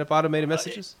 Yeah. Set up automated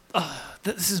messages?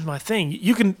 This is my thing.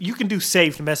 You can do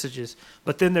saved messages,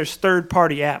 but then there's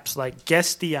third-party apps like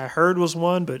Guesty. I heard was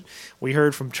one, but we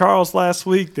heard from Charles last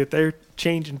week that they're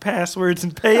changing passwords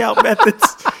and payout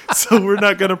methods, so we're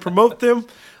not going to promote them.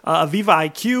 Viva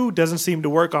IQ doesn't seem to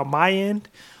work on my end,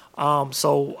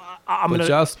 so I'm going to...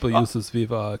 Jasper uses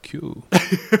Viva IQ.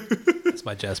 That's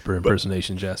my Jasper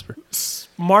impersonation, Jasper.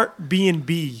 Smart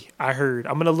B&B, I heard.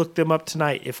 I'm going to look them up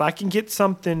tonight. If I can get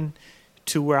something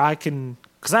to where I can,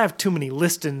 because I have too many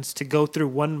listings to go through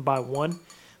one by one,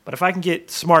 but if I can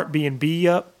get Smart B&B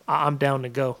up, I'm down to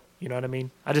go. You know what I mean?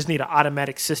 I just need an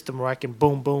automatic system where I can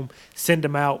boom, boom, send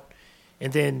them out,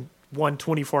 and then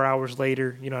 24 hours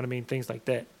later, you know what I mean? Things like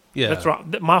that. Yeah. That's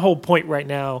right. My whole point right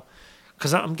now,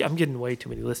 because I'm getting way too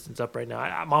many listings up right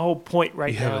now. My whole point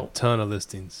right now. You have a ton of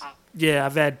listings. Yeah,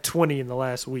 I've had 20 in the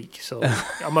last week, so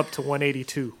I'm up to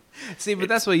 182. See, but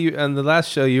that's what on the last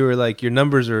show you were like, your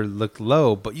numbers look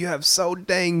low, but you have so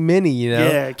dang many,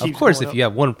 Yeah, it keeps of course, going if you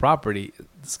have one property,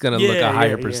 it's going to look a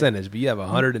higher percentage, but you have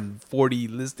 140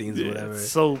 listings or whatever.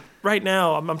 So right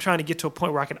now, I'm trying to get to a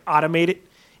point where I can automate it,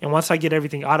 and once I get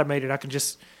everything automated, I can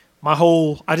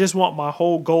I just want my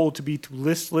whole goal to be to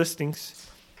list listings,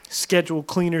 schedule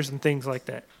cleaners, and things like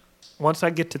that. Once I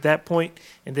get to that point,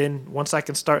 and then once I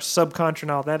can start subcontracting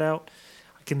all that out,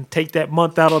 I can take that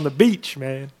month out on the beach,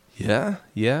 man. Yeah.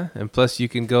 And plus you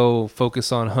can go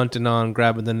focus on hunting on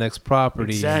grabbing the next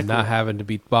property and not having to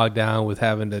be bogged down with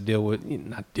having to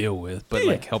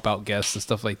like help out guests and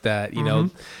stuff like that. You know,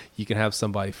 you can have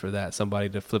somebody for that, somebody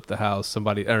to flip the house,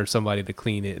 somebody to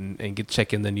clean it and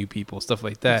check in the new people, stuff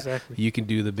like that. Exactly. You can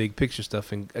do the big picture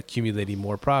stuff and accumulating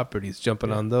more properties,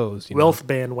 jumping on those. Wealth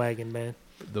bandwagon, man.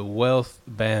 The wealth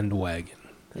bandwagon.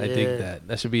 I dig that.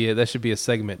 That should be a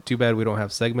segment. Too bad we don't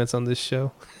have segments on this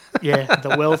show. Yeah,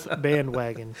 the wealth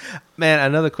bandwagon. Man,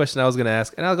 another question I was going to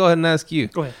ask, and I'll go ahead and ask you.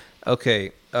 Go ahead.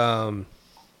 Okay. Let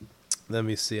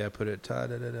me see. I put it.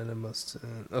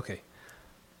 Okay.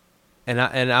 And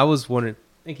I was wondering.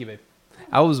 Thank you, babe.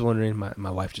 I was wondering.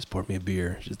 My wife just poured me a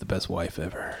beer. She's the best wife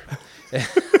ever.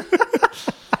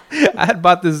 I had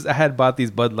bought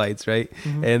these Bud Lights, right?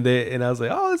 And I was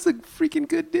like, oh, it's a freaking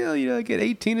good deal. You know, I get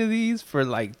 18 of these for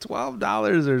like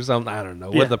 $12 or something. I don't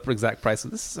know what the exact price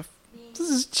is. This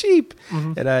is cheap.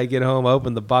 And I get home, I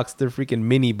open the box. They're freaking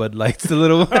mini Bud Lights, the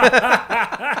little.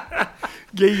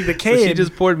 Gave you the can. So she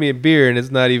just poured me a beer, and it's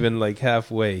not even like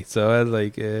halfway. So I was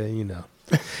like,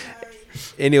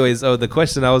 Anyways, the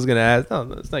question I was gonna ask.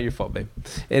 No, it's not your fault, babe.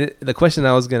 The question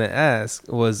I was gonna ask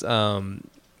was, the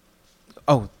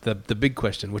big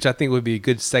question, which I think would be a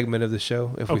good segment of the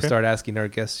show if we start asking our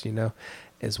guests,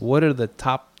 is what are the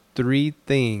top 3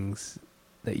 things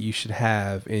that you should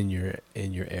have in your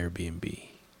Airbnb?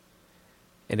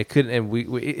 and it couldn't, and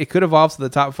it could evolve to the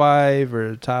top 5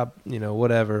 or top,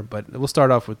 whatever. But we'll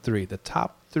start off with 3. The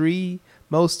top 3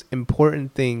 most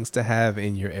important things to have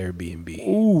in your Airbnb.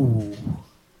 Ooh.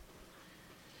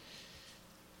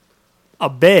 A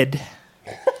bed.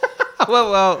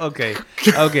 well, okay.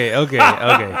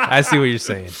 I see what you're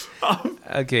saying.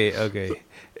 Okay.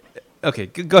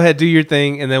 Go ahead, do your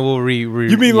thing, and then we'll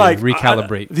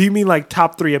recalibrate. Do you mean like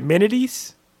top 3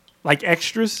 amenities, like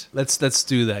extras? Let's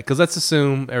do that, because let's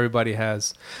assume everybody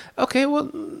has. Okay, well,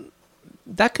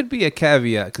 that could be a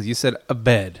caveat because you said a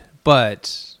bed,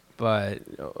 but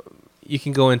you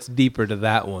can go into deeper to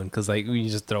that one because like you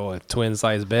just throw a twin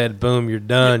size bed, boom, you're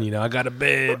done. I got a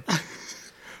bed.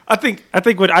 I think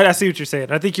what I see what you're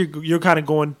saying. I think you're kind of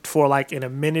going for like an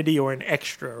amenity or an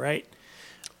extra, right?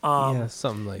 Yeah,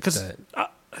 something like that.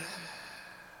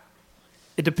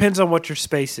 It depends on what your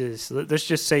space is. Let's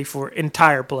just say for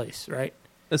entire place, right?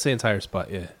 Let's say entire spot,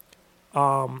 yeah.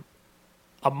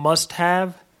 A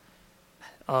must-have.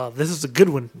 This is a good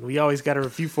one. We always got a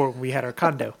review for it when we had our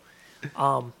condo.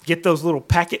 Get those little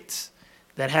packets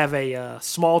that have a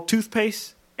small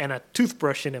toothpaste and a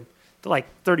toothbrush in them. They're like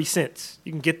 30 cents.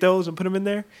 You can get those and put them in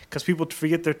there because people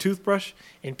forget their toothbrush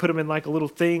and put them in like a little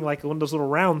thing, like one of those little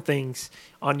round things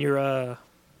on your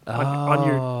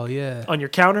on your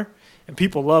counter. And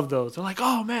people love those. They're like,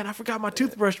 oh man, I forgot my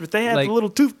toothbrush, but they have the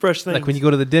little toothbrush thing. Like when you go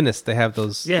to the dentist, they have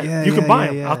those. Yeah, you can buy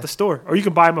them out the store, or you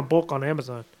can buy them in bulk on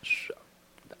Amazon.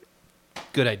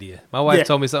 Good idea. My wife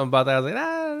told me something about that. I was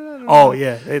like, Oh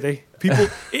yeah, they people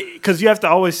because you have to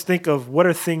always think of what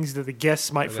are things that the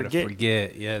guests might forget.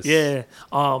 Yes. Yeah.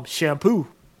 Shampoo.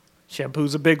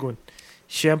 Shampoo's a big one.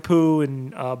 Shampoo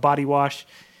and body wash.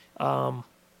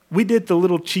 We did the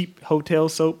little cheap hotel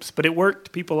soaps, but it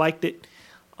worked. People liked it.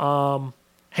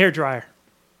 Hair dryer.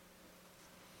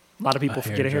 A lot of people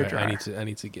forget a hair dryer. I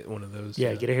need to get one of those.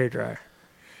 Yeah, get a hair dryer.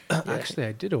 Actually,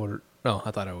 I did order. No,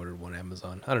 I thought I ordered one on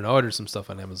Amazon. I don't know. I ordered some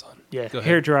stuff on Amazon. Yeah,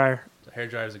 hair dryer. The hair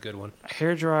dryer is a good one.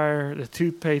 Hair dryer, the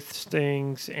toothpaste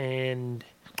things, and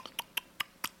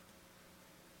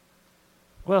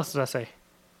what else did I say?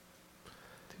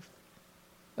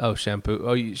 Oh, shampoo.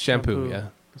 Oh, shampoo. Yeah,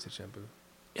 I said shampoo.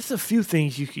 It's a few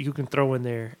things you can throw in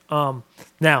there.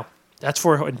 Now that's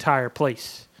for an entire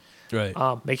place. Right.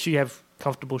 Make sure you have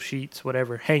comfortable sheets,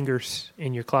 whatever, hangers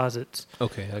in your closets.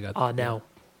 Okay, I got that. Now,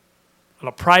 on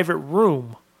a private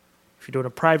room, if you're doing a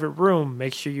private room,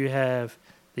 make sure you have.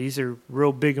 These are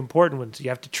real big important ones. You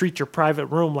have to treat your private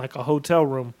room like a hotel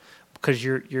room because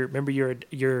remember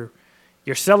your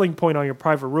selling point on your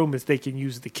private room is they can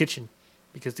use the kitchen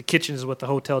because the kitchen is what the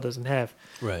hotel doesn't have.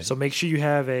 Right. So make sure you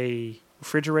have a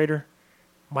refrigerator,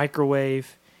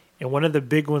 microwave, and one of the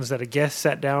big ones that a guest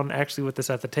sat down actually with us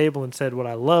at the table and said what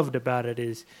I loved about it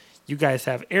is you guys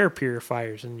have air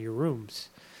purifiers in your rooms.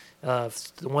 The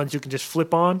ones you can just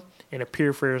flip on and it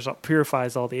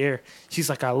purifies all the air. She's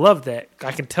like, I love that.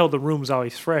 I can tell the room's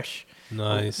always fresh.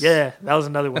 Nice. Yeah, that was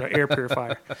another one, an air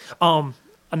purifier.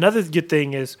 Another good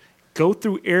thing is go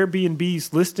through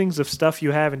Airbnb's listings of stuff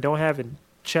you have and don't have and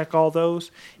check all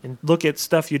those and look at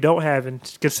stuff you don't have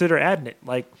and consider adding it.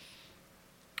 Like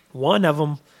one of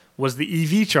them was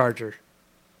the EV charger.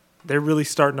 They're really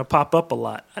starting to pop up a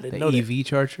lot. I didn't know that. EV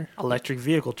charger? Electric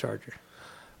vehicle charger.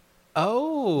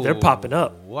 Oh, they're popping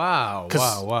up. Wow!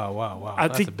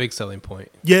 That's a big selling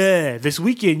point. Yeah, this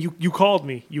weekend you called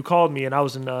me. You called me, and I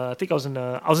was in. I was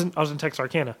in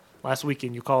Texarkana last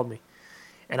weekend. You called me,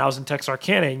 and I was in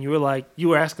Texarkana, and you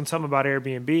were asking something about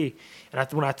Airbnb,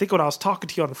 and when I was talking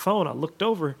to you on the phone, I looked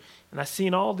over and I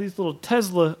seen all these little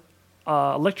Tesla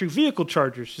electric vehicle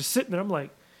chargers just sitting there. I'm like,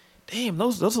 damn,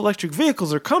 those electric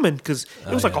vehicles are coming because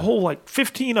it was like a whole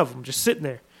 15 of them just sitting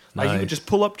there. Like you could just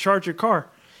pull up, charge your car.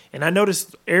 And I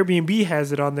noticed Airbnb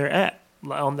has it on their app,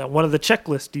 on one of the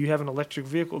checklists. Do you have an electric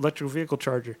vehicle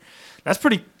charger? That's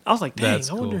pretty. I was like, dang, that's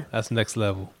cool. That's next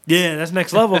level. Yeah, that's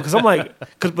next level. Because I'm like,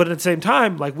 but at the same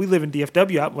time, like we live in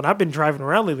DFW. When I've been driving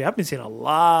around lately, I've been seeing a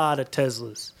lot of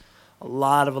Teslas, a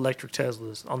lot of electric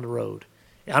Teslas on the road.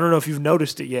 I don't know if you've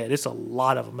noticed it yet. It's a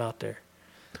lot of them out there.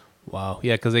 Wow.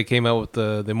 Yeah, because they came out with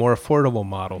the more affordable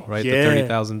model, right? Yeah. The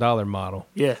 $30,000 model.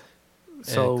 Yeah.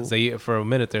 So because for a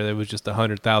minute there was just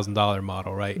 $100,000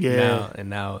 model, right? Yeah.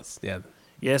 Now it's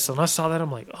Yeah. So when I saw that,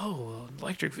 I'm like, oh,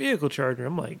 electric vehicle charger.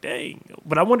 I'm like, dang.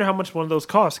 But I wonder how much one of those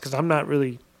costs because I'm not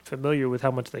really familiar with how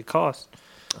much they cost.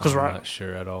 I'm not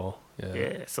sure at all.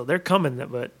 Yeah. So they're coming,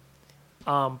 but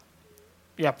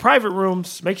private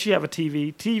rooms. Make sure you have a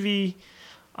TV,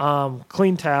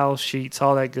 clean towels, sheets,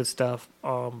 all that good stuff.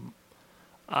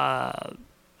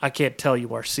 I can't tell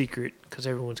you our secret because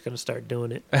everyone's going to start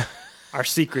doing it. Our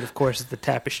secret, of course, is the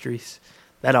tapestries.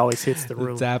 That always hits the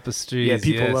room. The tapestries. Yeah,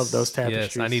 people love those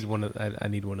tapestries. Yes, I need one of. I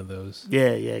need one of those.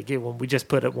 Yeah, get one. We just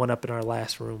put one up in our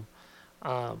last room.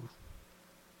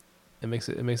 It makes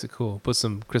it cool. Put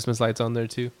some Christmas lights on there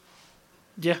too.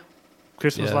 Yeah,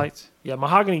 Christmas lights. Yeah,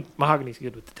 Mahogany's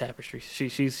good with the tapestries.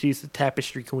 She's the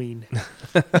tapestry queen.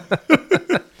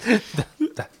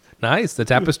 Nice, the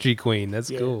tapestry queen. That's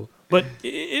cool. But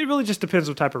it really just depends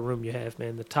what type of room you have,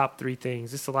 man. The top 3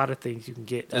 things. It's a lot of things you can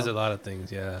get. There's a lot of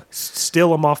things, yeah.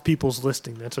 Steal them off people's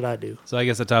listing. That's what I do. So I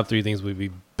guess the top 3 things would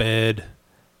be bed,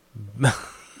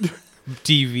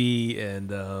 TV,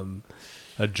 and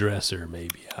a dresser,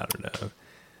 maybe. I don't know.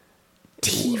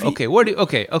 TV. Okay,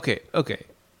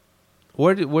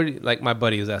 Where do like my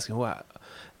buddy was asking, wow,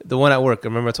 the one at work, I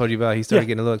remember I told you about, he started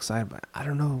getting a little excited, but I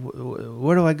don't know,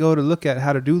 where do I go to look at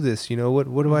how to do this? You know, what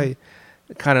do I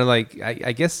kind of like,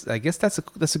 I guess that's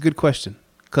a good question.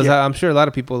 Because I'm sure a lot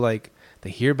of people, like, they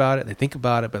hear about it, they think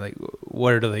about it, but like,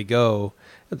 where do they go?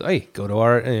 Hey, go to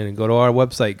our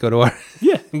website, go to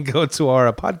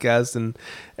our podcast, and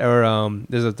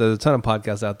there's a ton of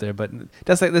podcasts out there. But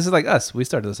this is like us. We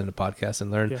started listening to podcasts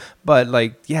and learn. Yeah. But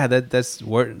like, that's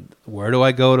where do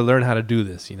I go to learn how to do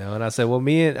this? You know? And I said,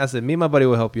 me and my buddy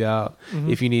will help you out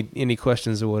if you need any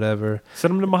questions or whatever.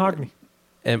 Send them to Mahogany.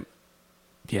 And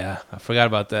yeah, I forgot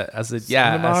about that. I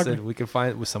said, we can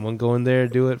find someone go in there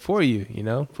and do it for you, you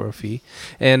know, for a fee.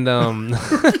 And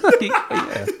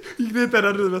yeah. You can hit that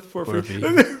under the for a fee.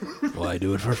 Well, I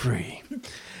do it for free.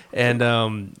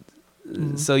 And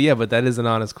so yeah, but that is an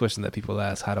honest question that people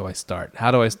ask. How do I start?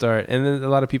 And then a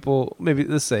lot of people, maybe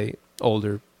let's say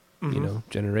older, you know,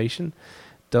 generation,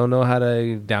 don't know how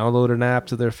to download an app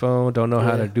to their phone, don't know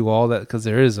how to do all that, because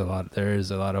there is a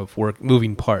lot of work,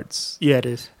 moving parts. Yeah, it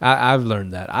is. I've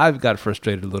learned that. I've got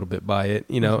frustrated a little bit by it,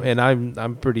 you know, and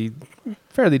I'm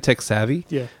fairly tech savvy.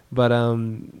 Yeah.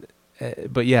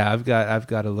 But yeah, I've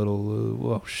got a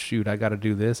little, I got to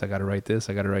do this, I got to write this,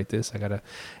 and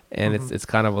it's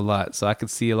kind of a lot. So I could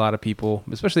see a lot of people,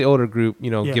 especially older group, you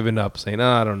know, giving up, saying,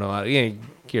 I don't know,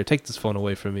 here, take this phone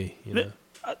away from me, you know.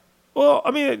 Well,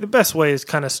 I mean, the best way is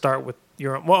kind of start with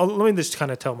your own. Well, let me just kind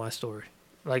of tell my story.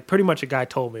 Like, pretty much a guy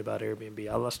told me about Airbnb.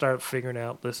 I started figuring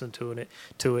out, listening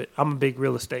to it. I'm a big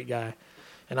real estate guy,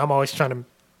 and I'm always trying to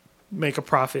make a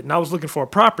profit. And I was looking for a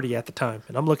property at the time,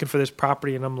 and I'm looking for this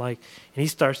property, and I'm like, and he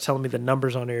starts telling me the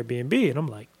numbers on Airbnb, and I'm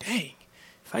like, dang,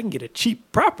 if I can get a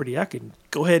cheap property, I can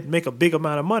go ahead and make a big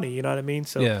amount of money. You know what I mean?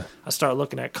 So I started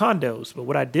looking at condos. But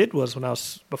what I did was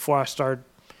before I started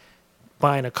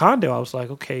buying a condo, I was like,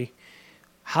 okay,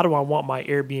 how do I want my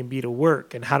Airbnb to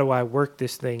work, and how do I work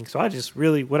this thing? So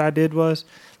what I did was,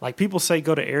 like, people say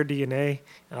go to AirDNA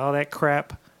and all that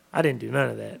crap. I didn't do none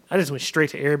of that. I just went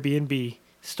straight to Airbnb,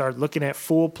 started looking at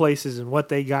full places and what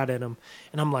they got in them.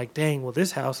 And I'm like, dang, well,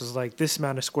 this house is like this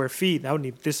amount of square feet. I would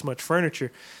need this much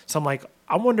furniture. So I'm like,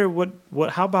 I wonder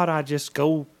how about I just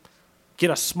go get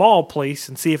a small place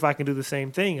and see if I can do the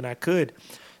same thing. And I could.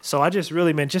 So I just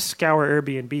really, just scour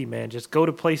Airbnb, man. Just go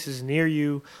to places near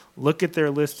you, look at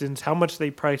their listings, how much they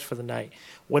price for the night,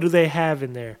 what do they have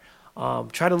in there.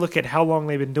 Try to look at how long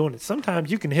they've been doing it.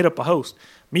 Sometimes you can hit up a host.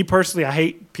 Me personally, I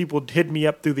hate people hitting me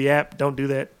up through the app. Don't do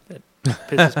that. That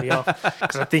pisses me off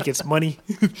because I think it's money.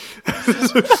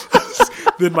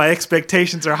 Then my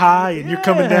expectations are high, and you're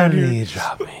coming down here. You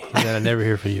drop me. And then I never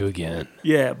hear from you again.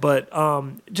 Yeah, but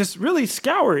just really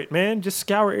scour it, man. Just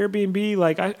scour Airbnb.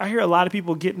 Like I hear a lot of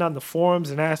people getting on the forums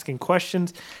and asking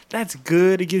questions. That's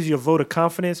good. It gives you a vote of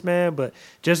confidence, man. But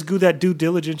just do that due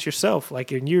diligence yourself.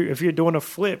 Like if you're doing a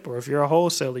flip or if you're a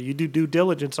wholesaler, you do due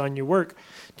diligence on your work.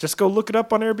 Just go look it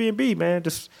up on Airbnb, man.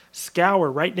 Just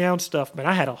scour, write down stuff, man.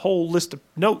 I had a whole list of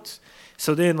notes.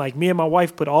 So then, like, me and my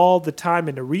wife put all the time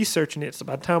into researching it. So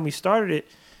by the time we started it,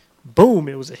 boom,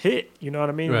 it was a hit. You know what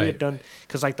I mean? Right. We had done,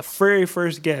 because like the very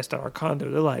first guest at our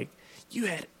condo, they're like, you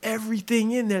had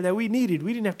everything in there that we needed.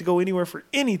 We didn't have to go anywhere for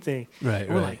anything. Right.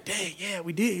 And we're like, dang, yeah,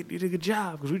 we did. You did a good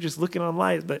job, because we were just looking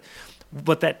online.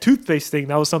 But that toothpaste thing,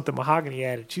 that was something Mahogany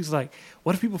added. She's like,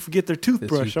 what if people forget their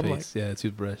toothbrush? I'm like,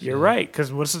 toothbrush. You're right,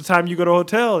 because most of the time you go to a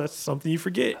hotel, that's something you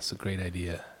forget. That's a great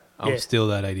idea. I'll steal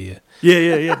that idea.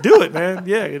 Yeah. Do it, man.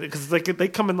 Yeah, because like they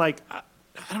come in like, I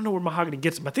don't know where Mahogany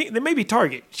gets them. I think they may be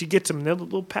Target. She gets them in their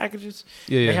little packages.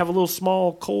 Yeah. They have a little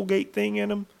small Colgate thing in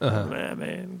them.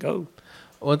 Man, go.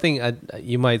 One thing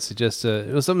you might suggest,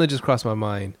 it was something that just crossed my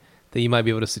mind that you might be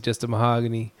able to suggest to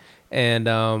Mahogany, and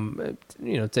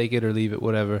take it or leave it,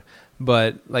 whatever.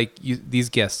 But like these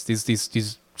guests,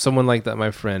 these someone like that, my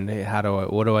friend. Hey,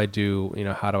 what do I do?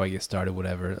 How do I get started?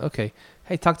 Whatever. Okay.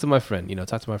 Hey, talk to my friend.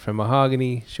 Talk to my friend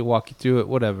Mahogany. She'll walk you through it.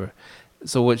 Whatever.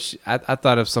 So I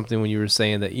thought of something when you were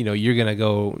saying that, you're gonna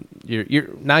go.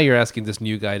 You're asking this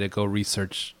new guy to go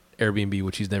research Airbnb,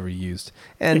 which he's never used,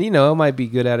 and it might be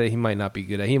good at it. He might not be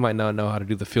good at it. He might not know how to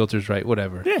do the filters right,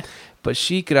 whatever. Yeah. But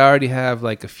she could already have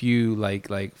like a few,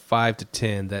 like 5 to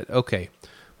 10 that, okay,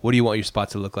 what do you want your spot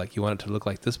to look like? You want it to look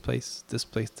like this place, this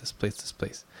place, this place, this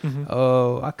place. Mm-hmm.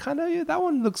 Oh, that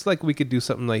one looks like we could do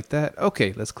something like that.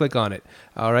 Okay, let's click on it.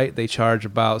 All right, they charge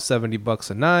about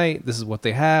 $70 a night. This is what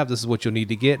they have. This is what you'll need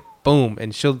to get. Boom.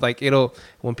 And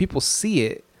when people see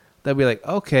it, they'll be like,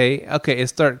 okay, and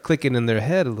start clicking in their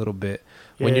head a little bit.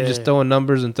 When you're just throwing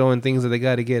numbers and throwing things that they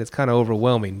got to get, it's kind of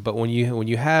overwhelming. But when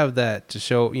you have that to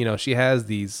show, she has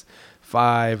these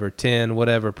 5 or 10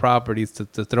 whatever properties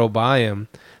to throw by him,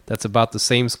 that's about the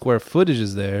same square footage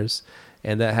as theirs,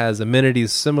 and that has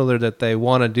amenities similar that they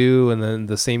want to do, and then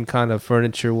the same kind of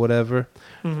furniture, whatever.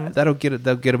 Mm-hmm.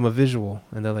 They'll get them a visual,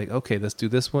 and they're like, okay, let's do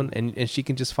this one, and she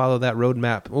can just follow that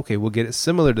roadmap. Okay, we'll get it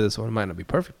similar to this one. It might not be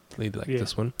perfectly like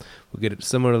this one. We'll get it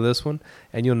similar to this one,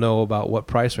 and you'll know about what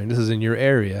price range. This is in your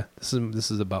area. This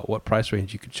is about what price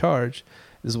range you could charge.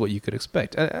 This is what you could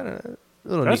expect. I don't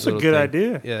know. That's a good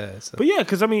idea. Yeah. So. But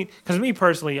because me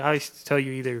personally, I used to tell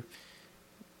you either,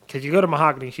 because you go to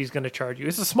Mahogany, she's going to charge you.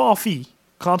 It's a small fee,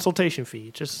 consultation fee.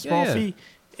 It's just a small fee.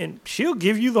 And she'll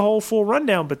give you the whole full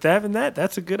rundown. But having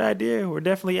that's a good idea. We're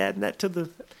definitely adding that to the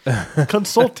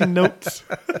consulting notes.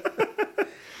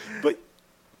 But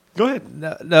go ahead.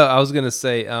 No, I was going to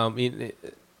say,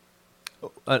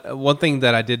 one thing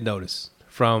that I did notice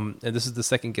and this is the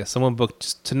second guest, someone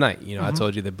booked tonight. Mm-hmm. I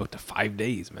told you they booked 5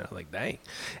 days, man. I'm like, dang.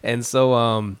 And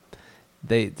so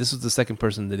this was the second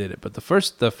person that did it. But the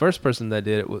first person that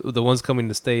did it, the ones coming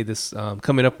to stay this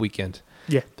coming up weekend.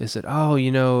 Yeah. They said, oh,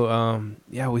 we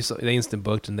saw, they instant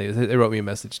booked, and they wrote me a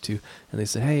message too, and they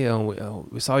said, hey,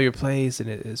 we saw your place, and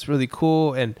it's really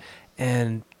cool, and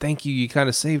thank you. You kind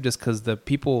of saved us because the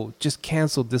people just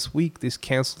canceled this week. They just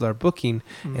canceled our booking,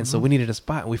 and so we needed a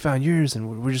spot, and we found yours,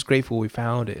 and we're just grateful we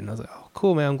found it. And I was like, oh,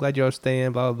 cool, man. I'm glad y'all are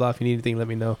staying. Blah blah blah. If you need anything, let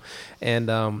me know. And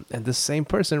this same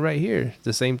person right here,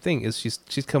 the same thing is she's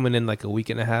coming in like a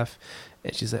week and a half,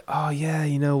 and she's like, oh yeah,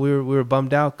 we were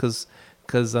bummed out because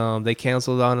they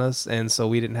canceled on us, and so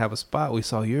we didn't have a spot. We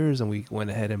saw yours, and we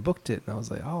went ahead and booked it. And I was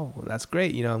like, oh, well, that's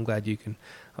great. I'm glad you can.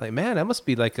 I'm like, man, that must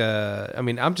be like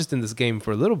I'm just in this game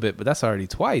for a little bit, but that's already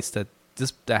twice that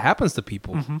happens to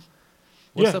people. Mm-hmm.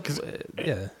 What's up?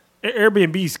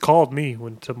 Airbnb's called me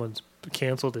when someone's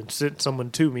canceled and sent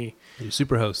someone to me. Your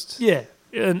super host. Yeah,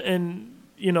 and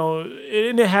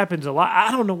it happens a lot.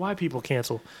 I don't know why people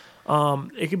cancel.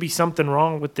 It could be something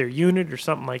wrong with their unit or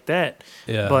something like that.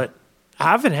 Yeah, but I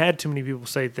haven't had too many people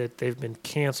say that they've been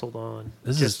canceled on.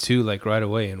 This is 2 like right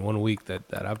away in 1 week that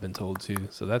I've been told too.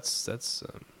 So that's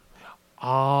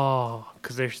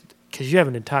because you have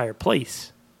an entire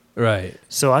place, right?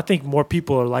 So I think more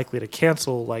people are likely to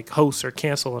cancel, like hosts or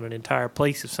cancel on an entire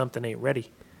place if something ain't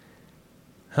ready.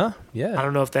 Huh? Yeah. I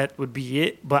don't know if that would be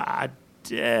it, but I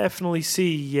definitely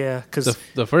see, because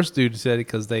the first dude said it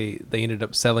because they ended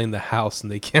up selling the house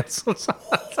and they canceled. So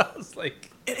I was like.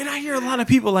 And I hear a lot of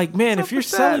people like, man, if you're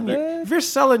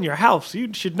selling your house,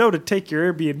 you should know to take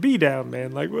your Airbnb down,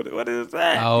 man. Like, what is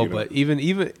that? Oh, but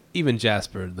even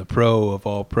Jasper, the pro of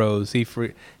all pros, he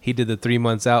did the 3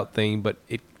 months out thing, but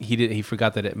he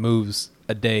forgot that it moves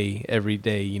a day every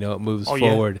day. It moves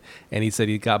forward, and he said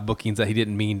he got bookings that he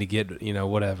didn't mean to get.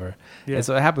 Whatever. Yeah. And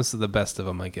so it happens to the best of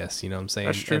them, I guess. You know what I'm saying?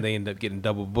 That's true. And they end up getting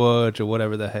double booked or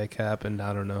whatever the heck happened.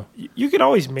 I don't know. You could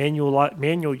always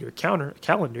manual your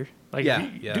calendar. Like,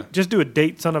 just do a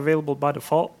dates unavailable by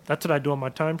default. That's what I do on my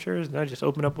timeshares, and I just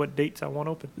open up what dates I want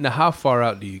open. Now, how far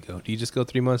out do you go? Do you just go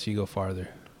 3 months, or you go farther?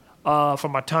 For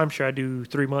my timeshare, I do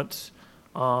 3 months.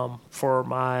 For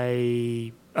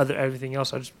my everything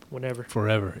else, I just whenever.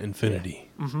 Forever, infinity.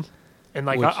 Yeah. Mm-hmm. And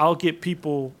I'll get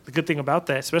people. The good thing about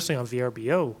that, especially on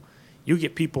VRBO, you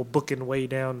get people booking way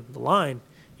down the line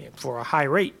for a high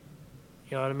rate.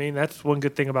 You know what I mean? That's one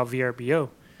good thing about VRBO.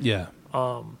 Yeah.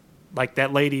 Like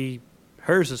that lady,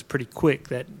 hers is pretty quick.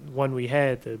 That one we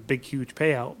had, the big, huge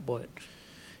payout. But,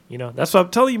 that's what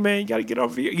I'm telling you, man. You got to get on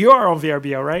VRBO. You are on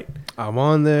VRBO, right? I'm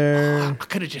on there. I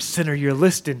could have just sent her your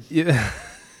listing. Yeah.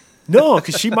 No,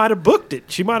 because she might have booked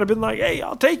it. She might have been like, hey,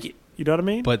 I'll take it. You know what I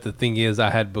mean? But the thing is, I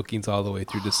had bookings all the way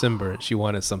through December. She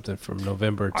wanted something from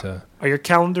November to... Are your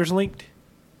calendars linked?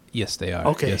 Yes, they are.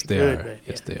 Okay, yes, they good, are. man.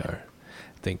 Yes, they are.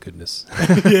 Thank goodness.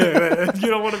 Yeah, you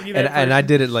don't want to be that and I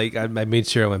did it like I made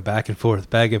sure I went back and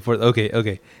forth.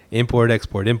 Okay. Import,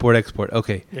 export.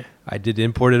 Okay. Yeah. I did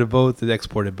imported both,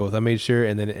 exported both. I made sure,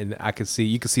 and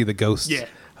you could see the ghosts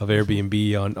of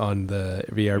Airbnb on the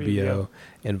VRBO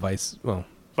and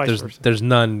Vice versa. there's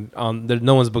none on there.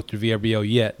 No one's booked through VRBO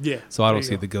yet. Yeah, so I there don't you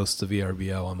see go. the ghosts of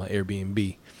VRBO on my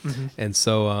Airbnb. Mhm. And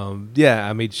so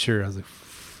I made sure. I was like,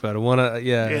 I don't want to.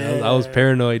 Yeah, I was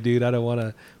paranoid, dude. I don't want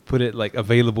to put it like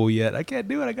available yet. I can't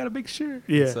do it. I got to make sure.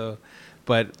 Yeah. And so,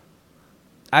 but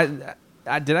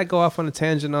I did I go off on a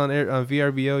tangent on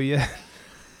VRBO yet?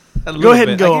 Go ahead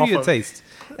and go I'll off give you a of it. taste.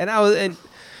 And I was and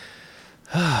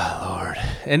oh Lord,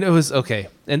 and it was okay.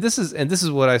 And this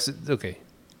is what I said. Okay,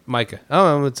 Micah,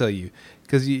 I'm gonna tell you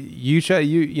because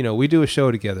you know we do a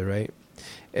show together, right?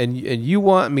 And you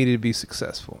want me to be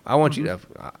successful. I want you to have,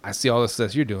 I see all the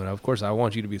success you're doing. Of course, I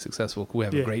want you to be successful. We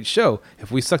have a great show.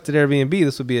 If we sucked at Airbnb,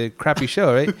 this would be a crappy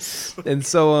show, right? and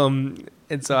so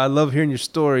I love hearing your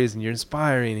stories and you're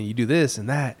inspiring and you do this and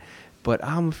that. But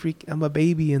I'm a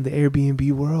baby in the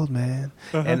Airbnb world, man.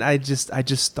 And I just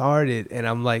started and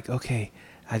I'm like, okay,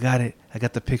 I got it. I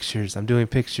got the pictures. I'm doing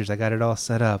pictures. I got it all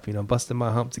set up, you know, busting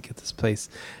my hump to get this place.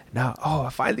 Now, I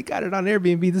finally got it on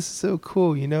Airbnb. This is so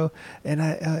cool, you know. And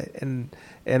I'm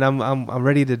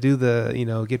ready to do the, you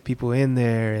know, get people in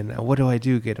there. And what do I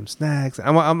do? Get them snacks.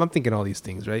 I'm thinking all these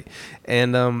things, right?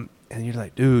 And you're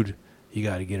like, dude, you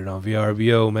got to get it on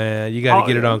VRBO, man. You got to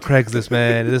get it on Craigslist,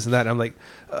 man. This and that. And I'm like,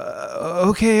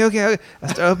 okay. I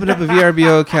started opening up a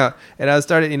VRBO account, and I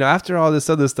started, you know, after all this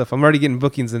other stuff, I'm already getting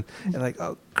bookings, and like,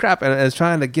 oh crap! And I was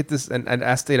trying to get this, and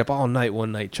I stayed up all night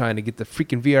one night trying to get the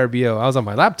freaking VRBO. I was on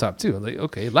my laptop too. I'm like,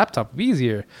 okay, laptop would be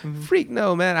easier. Freak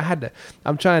no, man.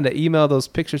 I'm trying to email those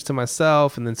pictures to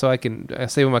myself, and then so I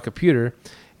save on my computer,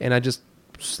 and I just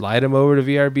slide them over to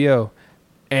VRBO.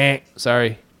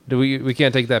 Sorry. We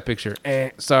can't take that picture.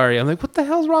 Sorry. I'm like, what the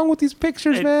hell's wrong with these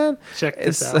pictures, man? Check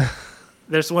this out.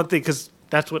 There's one thing, because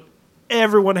that's what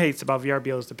everyone hates about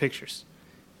VRBO is the pictures.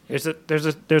 There's a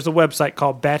website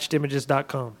called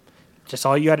batchedimages.com. Just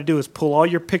all you got to do is pull all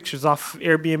your pictures off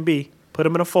Airbnb, put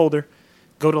them in a folder,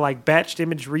 go to like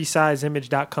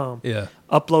batchedimageresizeimage.com. Yeah.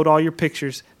 Upload all your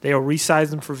pictures. They'll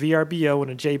resize them for VRBO in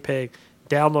a JPEG.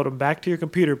 Download them back to your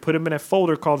computer. Put them in a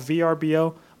folder called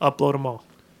VRBO. Upload them all.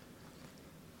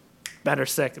 Matter of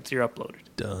seconds, you're uploaded.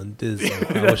 Done.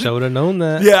 I wish I would have known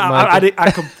that. Yeah,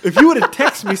 if you would have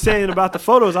texted me saying about the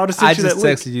photos, I would have sent you that link.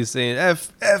 I just texted you saying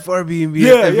F Airbnb,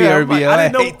 VRBO. like, I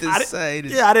hate this site.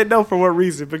 Yeah, I didn't know for what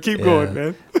reason, but keep going,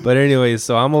 man. But anyway,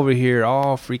 so I'm over here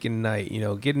all freaking night, you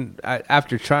know,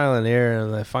 after trial and error,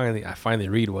 and I finally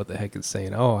read what the heck it's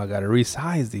saying. Oh, I got to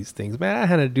resize these things, man. I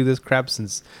had to do this crap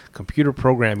since computer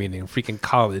programming in freaking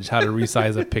college. How to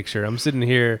resize a picture? I'm sitting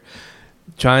here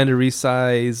trying to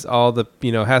resize all the,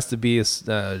 you know, has to be a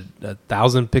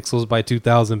 1,000 pixels by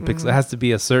 2,000 pixels. It has to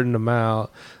be a certain amount.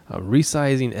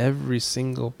 Resizing every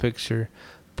single picture,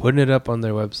 putting it up on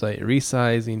their website,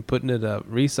 resizing, putting it up.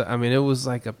 I mean, it was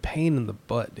like a pain in the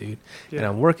butt, dude. Yeah. And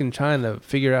I'm working, trying to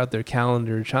figure out their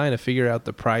calendar, trying to figure out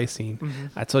the pricing.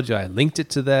 I told you I linked it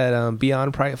to that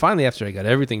Beyond Price. Finally, after I got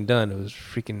everything done, it was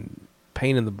freaking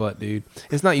pain in the butt, dude.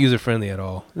 It's not user friendly at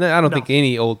all. I don't think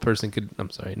any old person could. I'm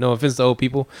sorry, no offense to old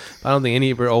people, but I don't think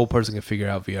any old person could figure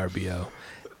out VRBO.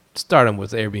 Start them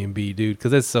with Airbnb, dude,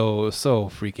 because it's so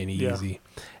freaking easy.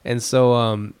 And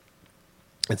so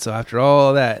after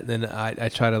all that, then I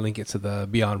try to link it to the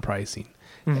Beyond Pricing,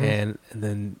 and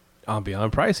then on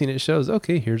Beyond Pricing it shows,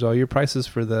 okay, here's all your prices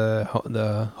for the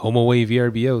HomeAway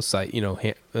VRBO site, you know,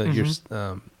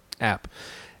 your app.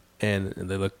 And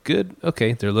they look good.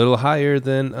 Okay, they're a little higher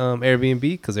than Airbnb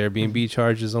because Airbnb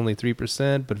charges only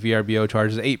 3%, but VRBO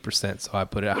charges 8%. So I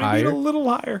put it higher. A little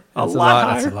higher. That's a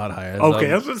lot higher.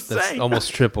 Okay, I was just that's saying.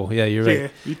 almost triple. Yeah, you're right. Yeah,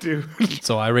 you too.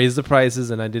 So I raised the prices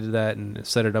and I did that and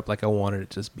set it up like I wanted it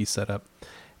to just be set up.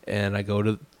 And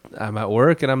I'm at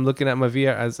work and I'm looking at my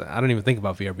VR. I don't even think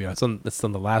about VRBO. It's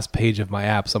on the last page of my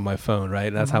apps on my phone, right?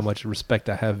 And that's how much respect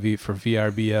I have for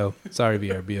VRBO. Sorry,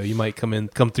 VRBO. You might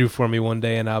come through for me one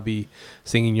day and I'll be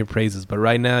singing your praises. But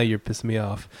right now you're pissing me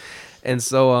off. And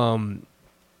so on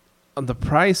the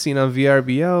pricing on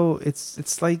VRBO,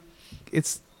 it's like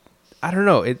I don't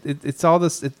know. It's all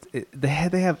this. They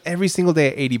have every single day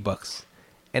at $80.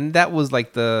 And that was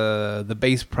like the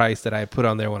base price that I put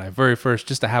on there when I very first,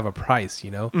 just to have a price,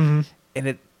 you know. And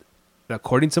it,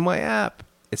 according to my app,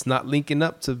 it's not linking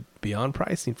up to Beyond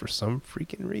Pricing for some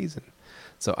freaking reason.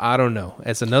 So I don't know.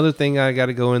 It's another thing I got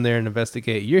to go in there and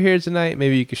investigate. You're here tonight.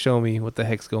 Maybe you can show me what the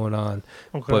heck's going on.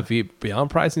 Okay. But Beyond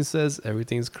Pricing says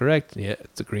everything's correct. Yeah,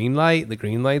 it's a green light. The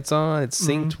green light's on. It's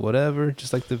synced, whatever.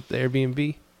 Just like the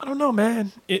Airbnb. I don't know,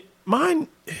 man.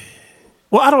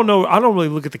 Well, I don't know. I don't really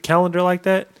look at the calendar like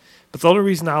that. But the only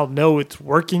reason I'll know it's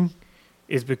working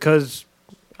is because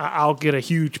I'll get a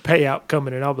huge payout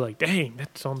coming and I'll be like, dang,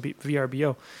 that's on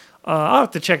VRBO. I'll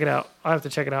have to check it out.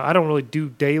 I don't really do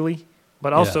daily.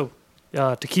 But also,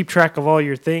 to keep track of all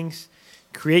your things,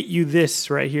 create you this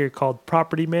right here called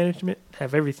property management.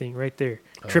 Have everything right there.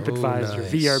 TripAdvisor,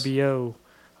 nice. VRBO,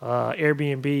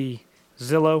 Airbnb,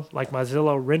 Zillow, like my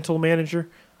Zillow rental manager.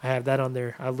 I have that on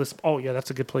there. I list. Oh yeah, that's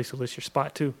a good place to list your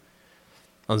spot too.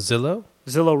 On Zillow?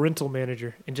 Zillow rental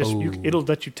manager, and just Ooh. it'll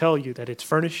let you tell you that it's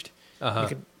furnished. Uh-huh. You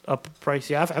can up price.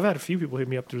 Yeah, I've had a few people hit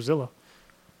me up through Zillow.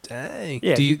 Dang.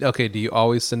 Yeah. Do you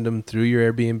always send them through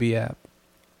your Airbnb app?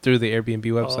 Through the Airbnb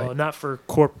website? Not for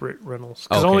corporate rentals,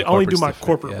 because Okay, I only do corporate's my different,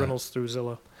 corporate yeah. rentals through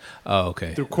Zillow. Oh,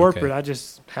 okay. Through corporate, Okay. I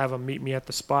just have them meet me at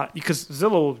the spot, because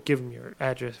Zillow will give them your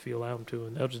address if you allow them to,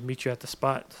 and they'll just meet you at the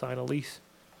spot, sign a lease.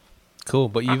 Cool,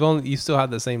 but you still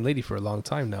had the same lady for a long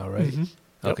time now, right? Mhm.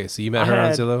 Yep. Okay, so you met her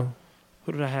on Zillow?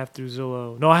 Who did I have through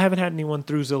Zillow? No, I haven't had anyone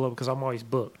through Zillow because I'm always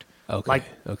booked. Okay.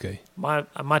 Okay.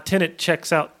 My tenant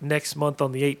checks out next month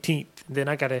on the 18th. And then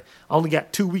I only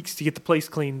got 2 weeks to get the place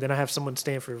clean. Then I have someone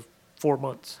staying for 4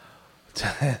 months.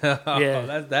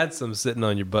 Yeah. That's some sitting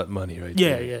on your butt money right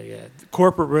Yeah, there. yeah.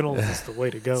 Corporate rentals is the way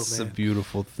to go, It's a man.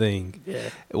 beautiful thing. Yeah.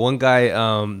 One guy,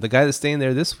 the guy that's staying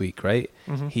there this week, right?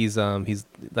 Mhm. He's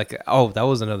like, that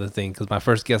was another thing because my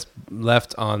first guest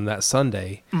left on that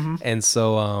Sunday, Mhm. and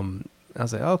so I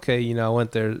was like, okay, I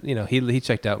went there. He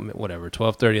checked out whatever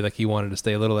 12:30. Like he wanted to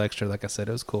stay a little extra. Like I said,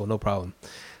 it was cool, no problem.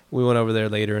 We went over there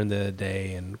later in the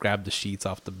day and grabbed the sheets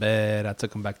off the bed. I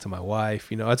took him back to my wife.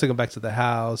 I took him back to the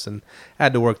house, and I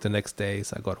had to work the next day,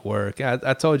 so I go to work. Yeah,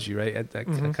 I told you, right? I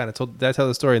kind of told. Did I tell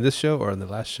the story in this show or in the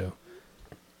last show?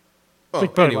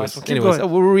 Anyways,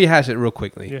 we'll rehash it real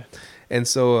quickly. Yeah. And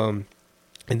so,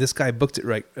 and this guy booked it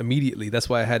right immediately. That's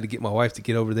why I had to get my wife to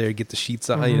get over there, get the sheets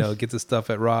on, get the stuff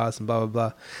at Ross and blah, blah,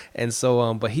 blah. And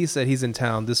so, but he said he's in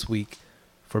town this week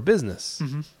for business.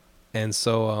 Mhm. And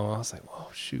so I was like, "Whoa,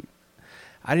 shoot!"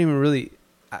 I didn't even really.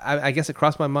 I guess it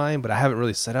crossed my mind, but I haven't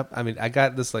really set up. I mean, I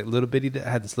got this like little bitty. I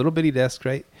had this little bitty desk,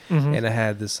 right? Mhm. And I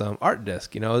had this art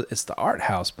desk. It's the art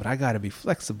house, but I got to be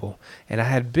flexible. And I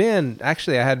had been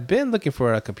looking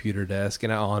for a computer desk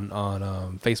and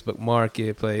on Facebook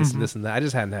Marketplace and this and that. I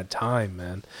just hadn't had time,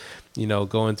 man.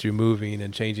 Going through moving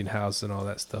and changing house and all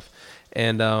that stuff.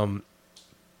 And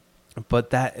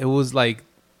but it was like.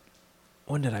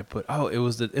 When did I put? Oh, it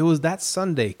was that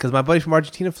Sunday because my buddy from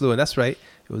Argentina flew in. That's right.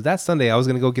 It was that Sunday. I was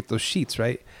gonna go get those sheets,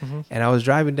 right? Mhm. And I was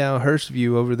driving down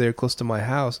Hurstview over there close to my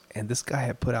house, and this guy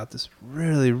had put out this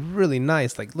really, really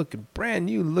nice, like looking brand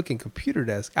new looking computer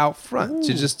desk out front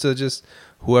to just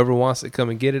whoever wants to come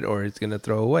and get it or it's gonna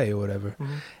throw away or whatever. Mhm.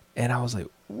 And I was like,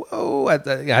 whoa!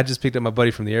 I just picked up my buddy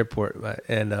from the airport,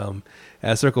 and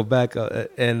I circled back,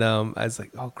 and I was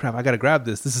like, oh crap! I gotta grab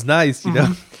this. This is nice,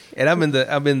 And I'm in the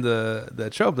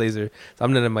Trailblazer, so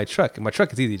I'm in my truck, and my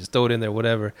truck is easy. Just throw it in there,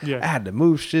 whatever. Yeah. I had to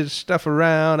move stuff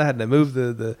around. I had to move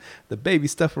the baby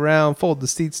stuff around, fold the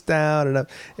seats down, and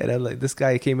I'm like, this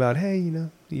guy came out, hey,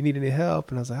 you need any help?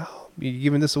 And I was like, oh, you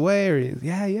giving this away? Or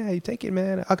yeah, you take it,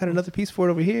 man. I got another piece for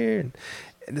it over here, and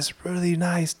this really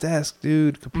nice desk,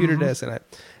 dude, computer desk, and I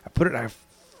put it. I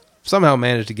somehow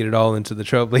managed to get it all into the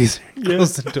Trailblazer,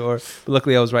 closed the door. But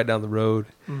luckily, I was right down the road.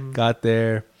 Got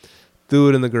there, threw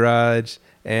it in the garage,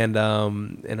 and I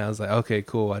was like, okay,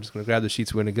 cool. I'm just gonna grab the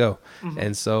sheets. We're gonna go.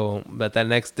 And so, but that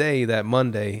next day, that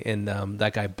Monday, and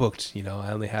that guy booked. I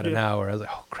only had an hour. I was like,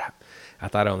 oh crap. I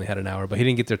thought I only had an hour, but he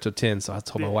didn't get there till 10. So I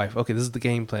told my wife, okay, this is the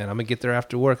game plan. I'm gonna get there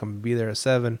after work. I'm gonna be there at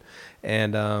 7.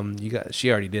 And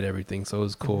she already did everything, so it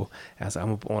was cool. I was like, I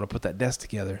want to put that desk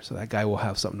together so that guy will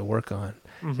have something to work on.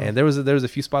 And there was a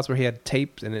few spots where he had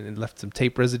tape and it left some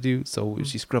tape residue. So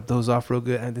she scrubbed those off real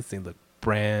good, and this thing looked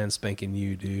brand spanking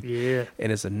new, dude. Yeah.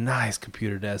 And it's a nice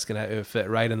computer desk, and it fit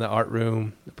right in the art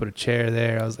room. I put a chair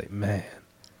there. I was like, man,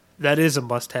 That is a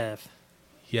must-have.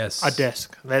 yes, A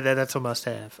desk. That's a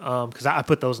must-have. Because I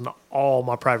put those in all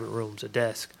my private rooms. A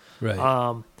desk.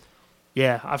 right?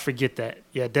 Yeah, I forget that.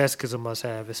 Yeah, desk is a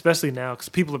must-have, especially now because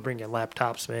people are bringing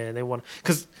laptops, man. They want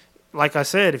because, like I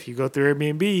said, if you go through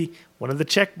Airbnb, one of the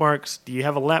check marks, do you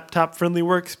have a laptop-friendly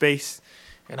workspace?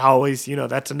 And I always,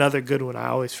 that's another good one. I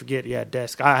always forget. Yeah,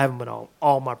 desk. I have them in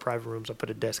all my private rooms. I put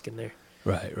a desk in there.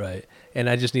 Right. And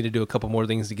I just need to do a couple more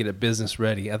things to get it business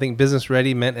ready. I think business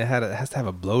ready meant it has to have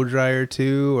a blow dryer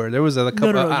too, or there was a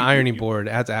couple No, ironing board.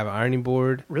 It had to have an ironing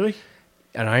board. Really?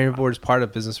 An iron board is part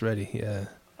of business ready. Yeah.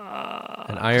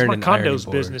 An iron my and ironing condo's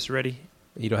board. business ready.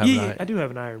 You don't have an iron. I do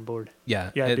have an iron board.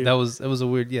 Yeah. Yeah, I do. It was a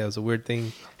weird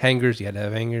thing. Hangers. You had to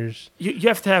have hangers. You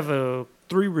have to have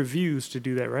 3 reviews to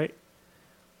do that, right?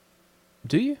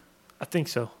 Do you? I think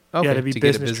so. Okay, Yeah, to be to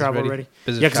get it business travel ready.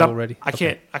 Business Yeah, 'cause travel ready. I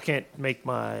Okay. can't make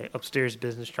my upstairs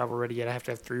business travel ready yet. I have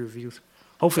to have 3 reviews.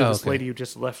 Hopefully, this lady who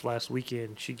just left last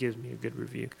weekend, she gives me a good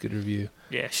review. Good review.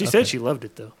 Yeah, she said she loved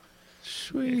it though.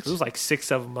 Sweet. There was like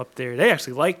 6 of them up there. They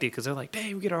actually liked it because they're like,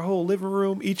 dang, we get our whole living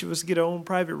room. Each of us get our own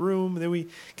private room. And then we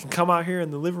can come out here in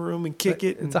the living room and kick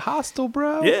it. It's a hostel,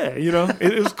 bro. Yeah,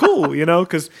 it was cool,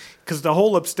 because the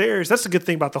whole upstairs, that's the good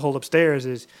thing about the whole upstairs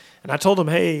is, and I told them,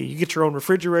 hey, you get your own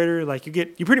refrigerator. Like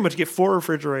you pretty much get 4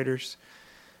 refrigerators.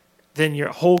 Then your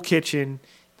whole kitchen,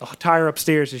 the entire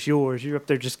upstairs is yours. You're up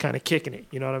there just kind of kicking it.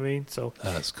 You know what I mean? So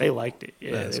they liked it.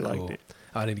 Yeah, they liked it.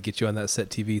 I need to get you on that Set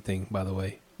TV thing, by the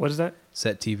way. What is that?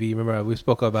 Set TV. Remember, we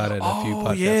spoke about it in a few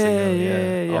podcasts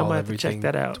ago. Yeah. I might have to check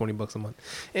that out. $20 a month.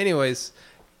 Anyways,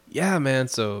 yeah, man.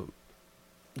 So,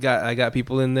 I got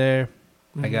people in there.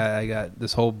 Mm-hmm. I got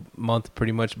this whole month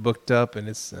pretty much booked up, and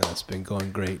it's been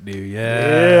going great, dude.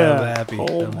 Yeah. I'm happy.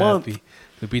 I'm happy.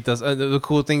 Lupita's the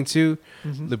cool thing too.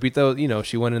 Mm-hmm. Lupita,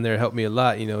 she went in there, helped me a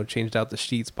lot. Changed out the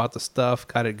sheets, bought the stuff,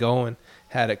 got it going,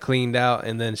 had it cleaned out,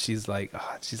 and then she's like,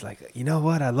 you know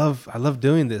what? I love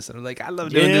doing this. And I'm like, I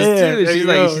love doing this too.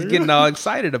 And she's getting all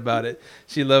excited about it.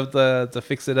 She loved to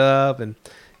fix it up and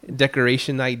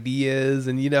decoration ideas,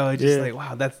 and like,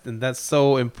 wow, that's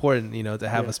so important. To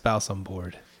have a spouse on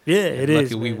board. Yeah, and it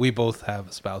is. We both have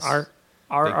a spouse.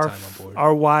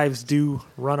 Our wives do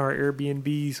run our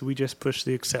Airbnbs. We just push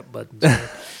the accept buttons.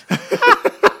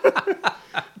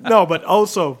 No, but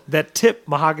also that tip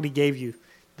Mahogany gave you,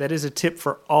 that is a tip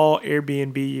for all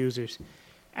Airbnb users.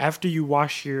 After you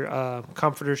wash your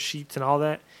comforter sheets and all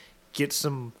that, get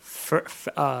some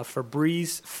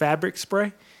Febreze fabric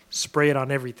spray it on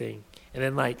everything, and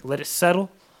then let it settle.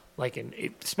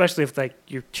 Especially if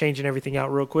you're changing everything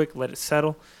out real quick, let it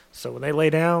settle. So when they lay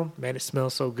down, man, it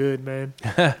smells so good, man.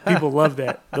 People love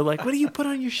that. They're like, "What do you put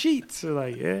on your sheets?" They're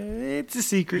like, "Yeah, it's a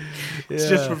secret. It's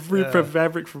just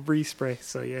fabric Febreze spray."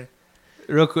 So yeah.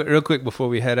 Real quick before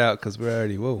we head out, because we're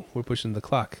pushing the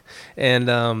clock. And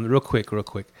real quick,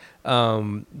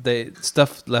 the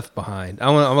stuff left behind.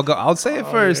 I'm gonna go. I'll say it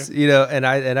first, yeah. And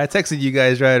I texted you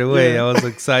guys right away. Yeah. I was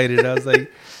excited. I was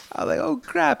like, oh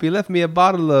crap! He left me a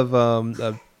bottle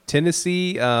of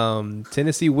Tennessee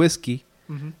whiskey.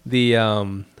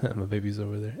 Mm-hmm. My baby's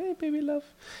over there. Hey, baby love.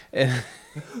 And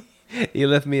he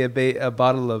left me a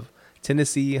bottle of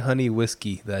Tennessee honey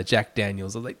whiskey, the Jack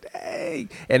Daniels. I was like, dang.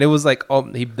 And it was like,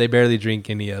 they barely drink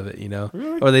any of it,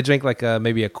 Really? Or they drink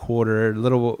maybe a quarter, a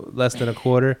little less than a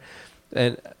quarter.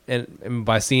 And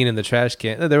by seeing in the trash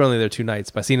can, they were only there 2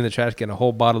 nights. By seeing in the trash can, a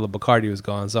whole bottle of Bacardi was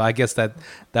gone. So I guess that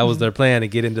was their plan to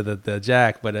get into the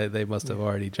Jack, but they must have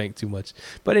already drank too much.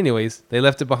 But anyways, they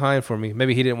left it behind for me.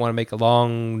 Maybe he didn't want to make a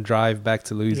long drive back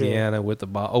to Louisiana with the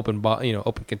open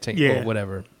container, or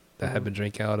whatever that had been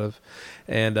drank out of.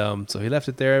 And so he left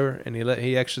it there, and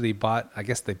he actually bought, I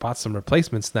guess they bought some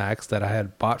replacement snacks that I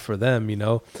had bought for them,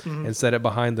 and set it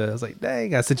behind I was like,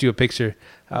 dang, I sent you a picture.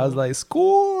 I was like,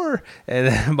 score. And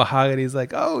then Mahogany's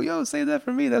like, oh, yo, save that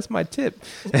for me. That's my tip.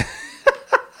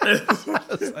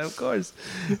 Of course.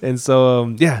 And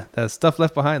so, that stuff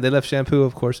left behind. They left shampoo,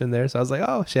 of course, in there. So I was like,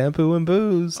 oh, shampoo and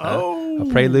booze. A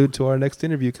prelude to our next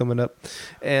interview coming up.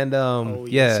 And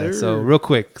yes, so real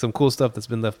quick, some cool stuff that's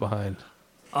been left behind.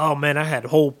 Oh, man, I had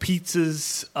whole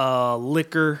pizzas,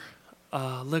 liquor,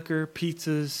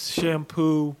 pizzas,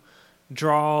 shampoo,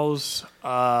 draws.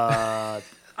 I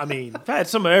had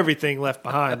some of everything left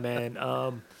behind, man.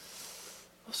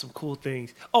 Some cool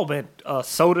things. Oh, man,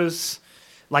 sodas.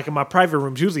 Like in my private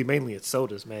rooms, usually mainly it's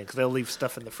sodas, man, because they'll leave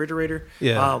stuff in the refrigerator.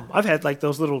 Yeah. I've had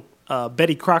those little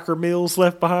Betty Crocker meals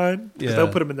left behind. Yeah. They'll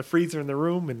put them in the freezer in the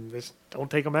room and just don't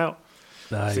take them out.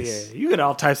 Nice. So, yeah, you get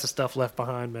all types of stuff left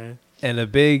behind, man. And a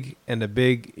big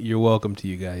you're welcome to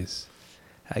you guys.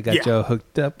 I got y'all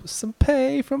hooked up with some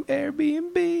pay from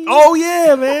Airbnb. Oh,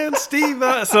 yeah, man. Steve.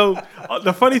 So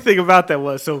the funny thing about that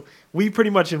was, we pretty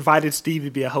much invited Steve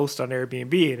to be a host on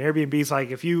Airbnb. And Airbnb's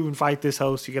like, if you invite this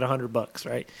host, you get $100,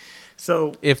 right?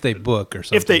 So if they book or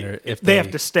something. If they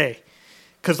have to stay.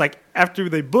 Because, after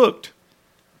they booked,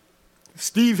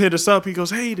 Steve hit us up. He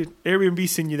goes, hey, did Airbnb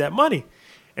send you that money?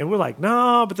 And we're like,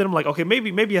 no. But then I'm like, okay,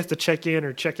 maybe he has to check in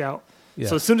or check out. Yeah.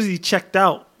 So as soon as he checked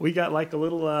out, we got a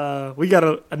little, we got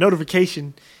a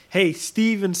notification. Hey,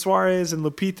 Steven Suarez and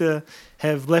Lupita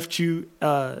have left you,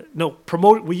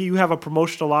 you have a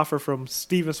promotional offer from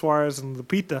Steven Suarez and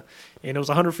Lupita, and it was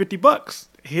 $150.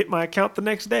 It hit my account the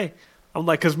next day. I'm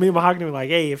like, because me and Mahogany were like,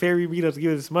 hey, if Airbnb doesn't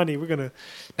give us money, we're going to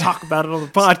talk about it on the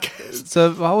podcast.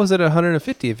 So why was it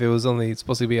 $150 if it was only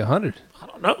supposed to be $100? I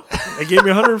don't know. They gave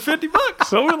me $150,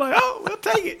 so we're like, oh, we'll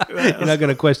take it. You're not going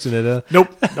to question it, huh?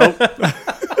 Nope.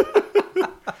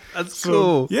 That's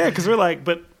cool. Yeah, because we're like,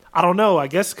 but I don't know. I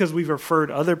guess because we've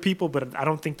referred other people, but I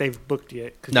don't think they've booked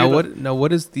yet. Now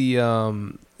what is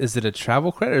the, is it a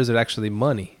travel credit or is it actually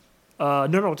money?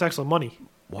 No, it's actually money.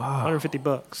 Wow.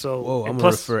 $150. So Whoa, I'm and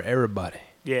going to refer everybody.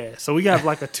 Yeah, so we have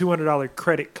like a $200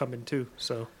 credit coming too.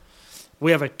 So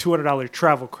we have a $200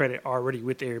 travel credit already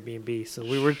with Airbnb. So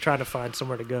we were trying to find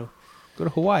somewhere to go. Go to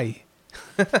Hawaii.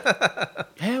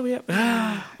 Yeah, we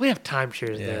have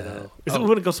timeshares there though. We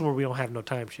want to go somewhere we don't have no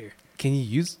timeshare. Can you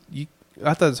use you?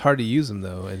 I thought it's hard to use them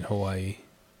though in Hawaii.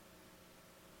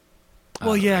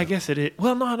 Well, yeah, I guess it is.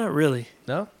 Well, no, not really.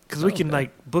 No, because we can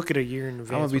like book it a year in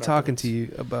advance. I'm gonna be talking to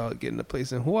you about getting a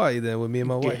place in Hawaii then with me and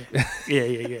my wife.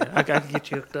 Yeah. I can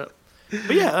get you hooked up.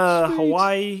 But yeah,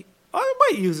 Hawaii. I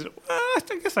might use it. I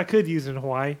guess I could use it in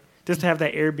Hawaii just to have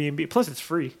that Airbnb. Plus, it's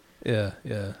free. Yeah.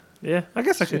 Yeah, I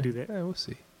guess I could do that. Yeah, we'll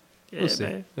see. Yeah, We'll see.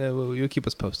 man. Yeah, you'll keep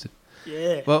us posted.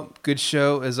 Yeah. Well, good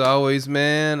show as always,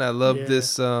 man. I love Yeah.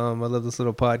 this. I love this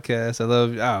little podcast. I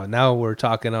love. Oh, now we're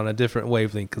talking on a different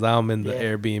wavelength because I'm in the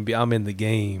Airbnb. I'm in the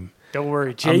game. Don't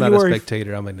worry. I'm not a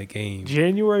spectator. I'm in the game.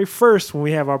 January 1st, when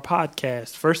we have our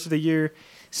podcast, first of the year,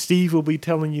 Steve will be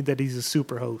telling you that he's a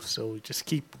super host. So just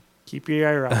keep your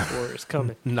ear out for it. It's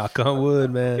coming. Knock on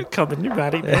wood, man. You're coming. You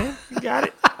got it, man. You got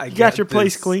it. You got got your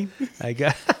place this. clean. I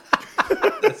got.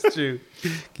 That's true.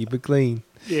 Keep it clean.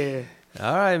 Yeah.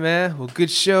 All right, man. Well,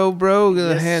 good show, bro.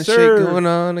 Good Yes, handshake sir. going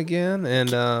on again,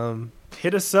 and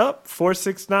Hit us up,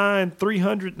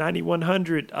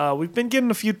 469-300-9100. We've been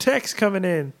getting a few texts coming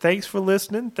in. Thanks for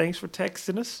listening. Thanks for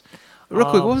texting us. real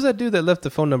quick, what was that dude that left the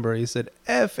phone number? He said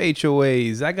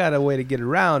FHOAs. I got a way to get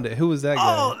around it. Who was that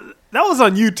guy? Oh, that was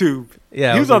on YouTube.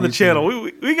 Yeah, he was on the YouTube. channel.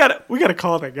 We gotta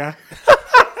call that guy.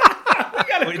 we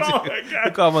gotta call that guy.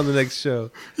 We'll call him on the next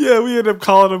show. Yeah, we end up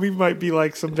calling him. He might be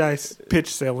like some guy's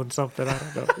pitch selling something. I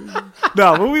don't know.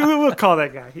 No, but we'll call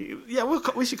that guy.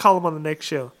 We should call him on the next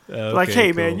show. Like, Okay,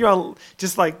 hey, man, cool. you're on.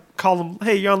 Just like call him.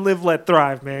 Hey, you're on Live, Let,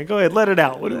 Thrive, man. Go ahead, let it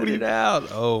out. What Let do you? it out.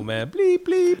 Oh man, bleep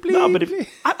bleep bleep. No, but bleep.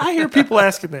 I hear people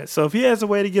asking that. So if he has a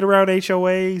way to get around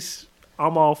HOAs,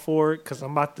 I'm all for it because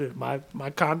I'm about to my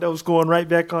condo's going right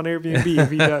back on Airbnb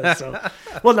if he does. So,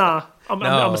 well, I'm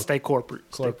gonna stay corporate.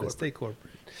 Stay corporate.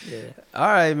 Yeah. All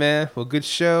right, man. Well, good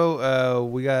show.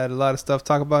 We got a lot of stuff to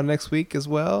talk about next week as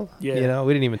well. Yeah. You know,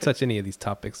 we didn't even touch any of these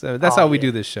topics. That's how we yeah.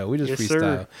 do this show. We just Yes, freestyle.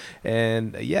 sir.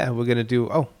 And we're gonna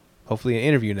do hopefully an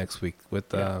interview next week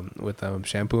with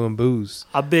Shampoo and Booze.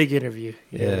 A big interview.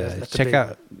 That's a check big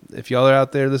out if y'all are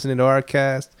out there listening to our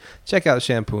cast. Check out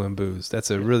Shampoo and Booze.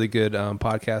 That's a really good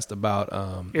podcast about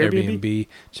Airbnb.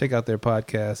 Check out their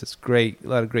podcast. It's great. A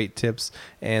lot of great tips,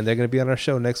 and they're gonna be on our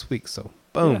show next week. So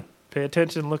boom. Yeah. Pay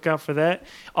attention. Look out for that.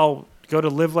 Oh, go to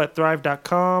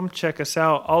liveletthrive.com. Check us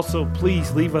out. Also,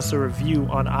 please leave us a review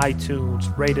on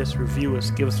iTunes. Rate us, review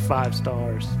us, give us 5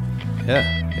 stars.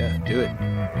 Yeah, do it.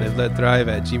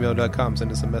 liveletthrive@gmail.com.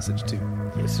 Send us a message too.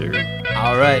 Yes, sir.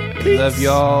 All right. Peace. Love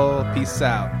y'all. Peace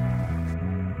out.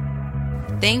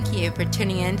 Thank you for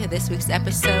tuning in to this week's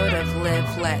episode of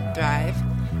Live, Let, Thrive.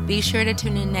 Be sure to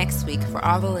tune in next week for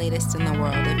all the latest in the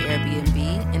world of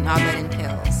Airbnb and all that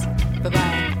entails.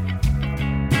 Bye-bye.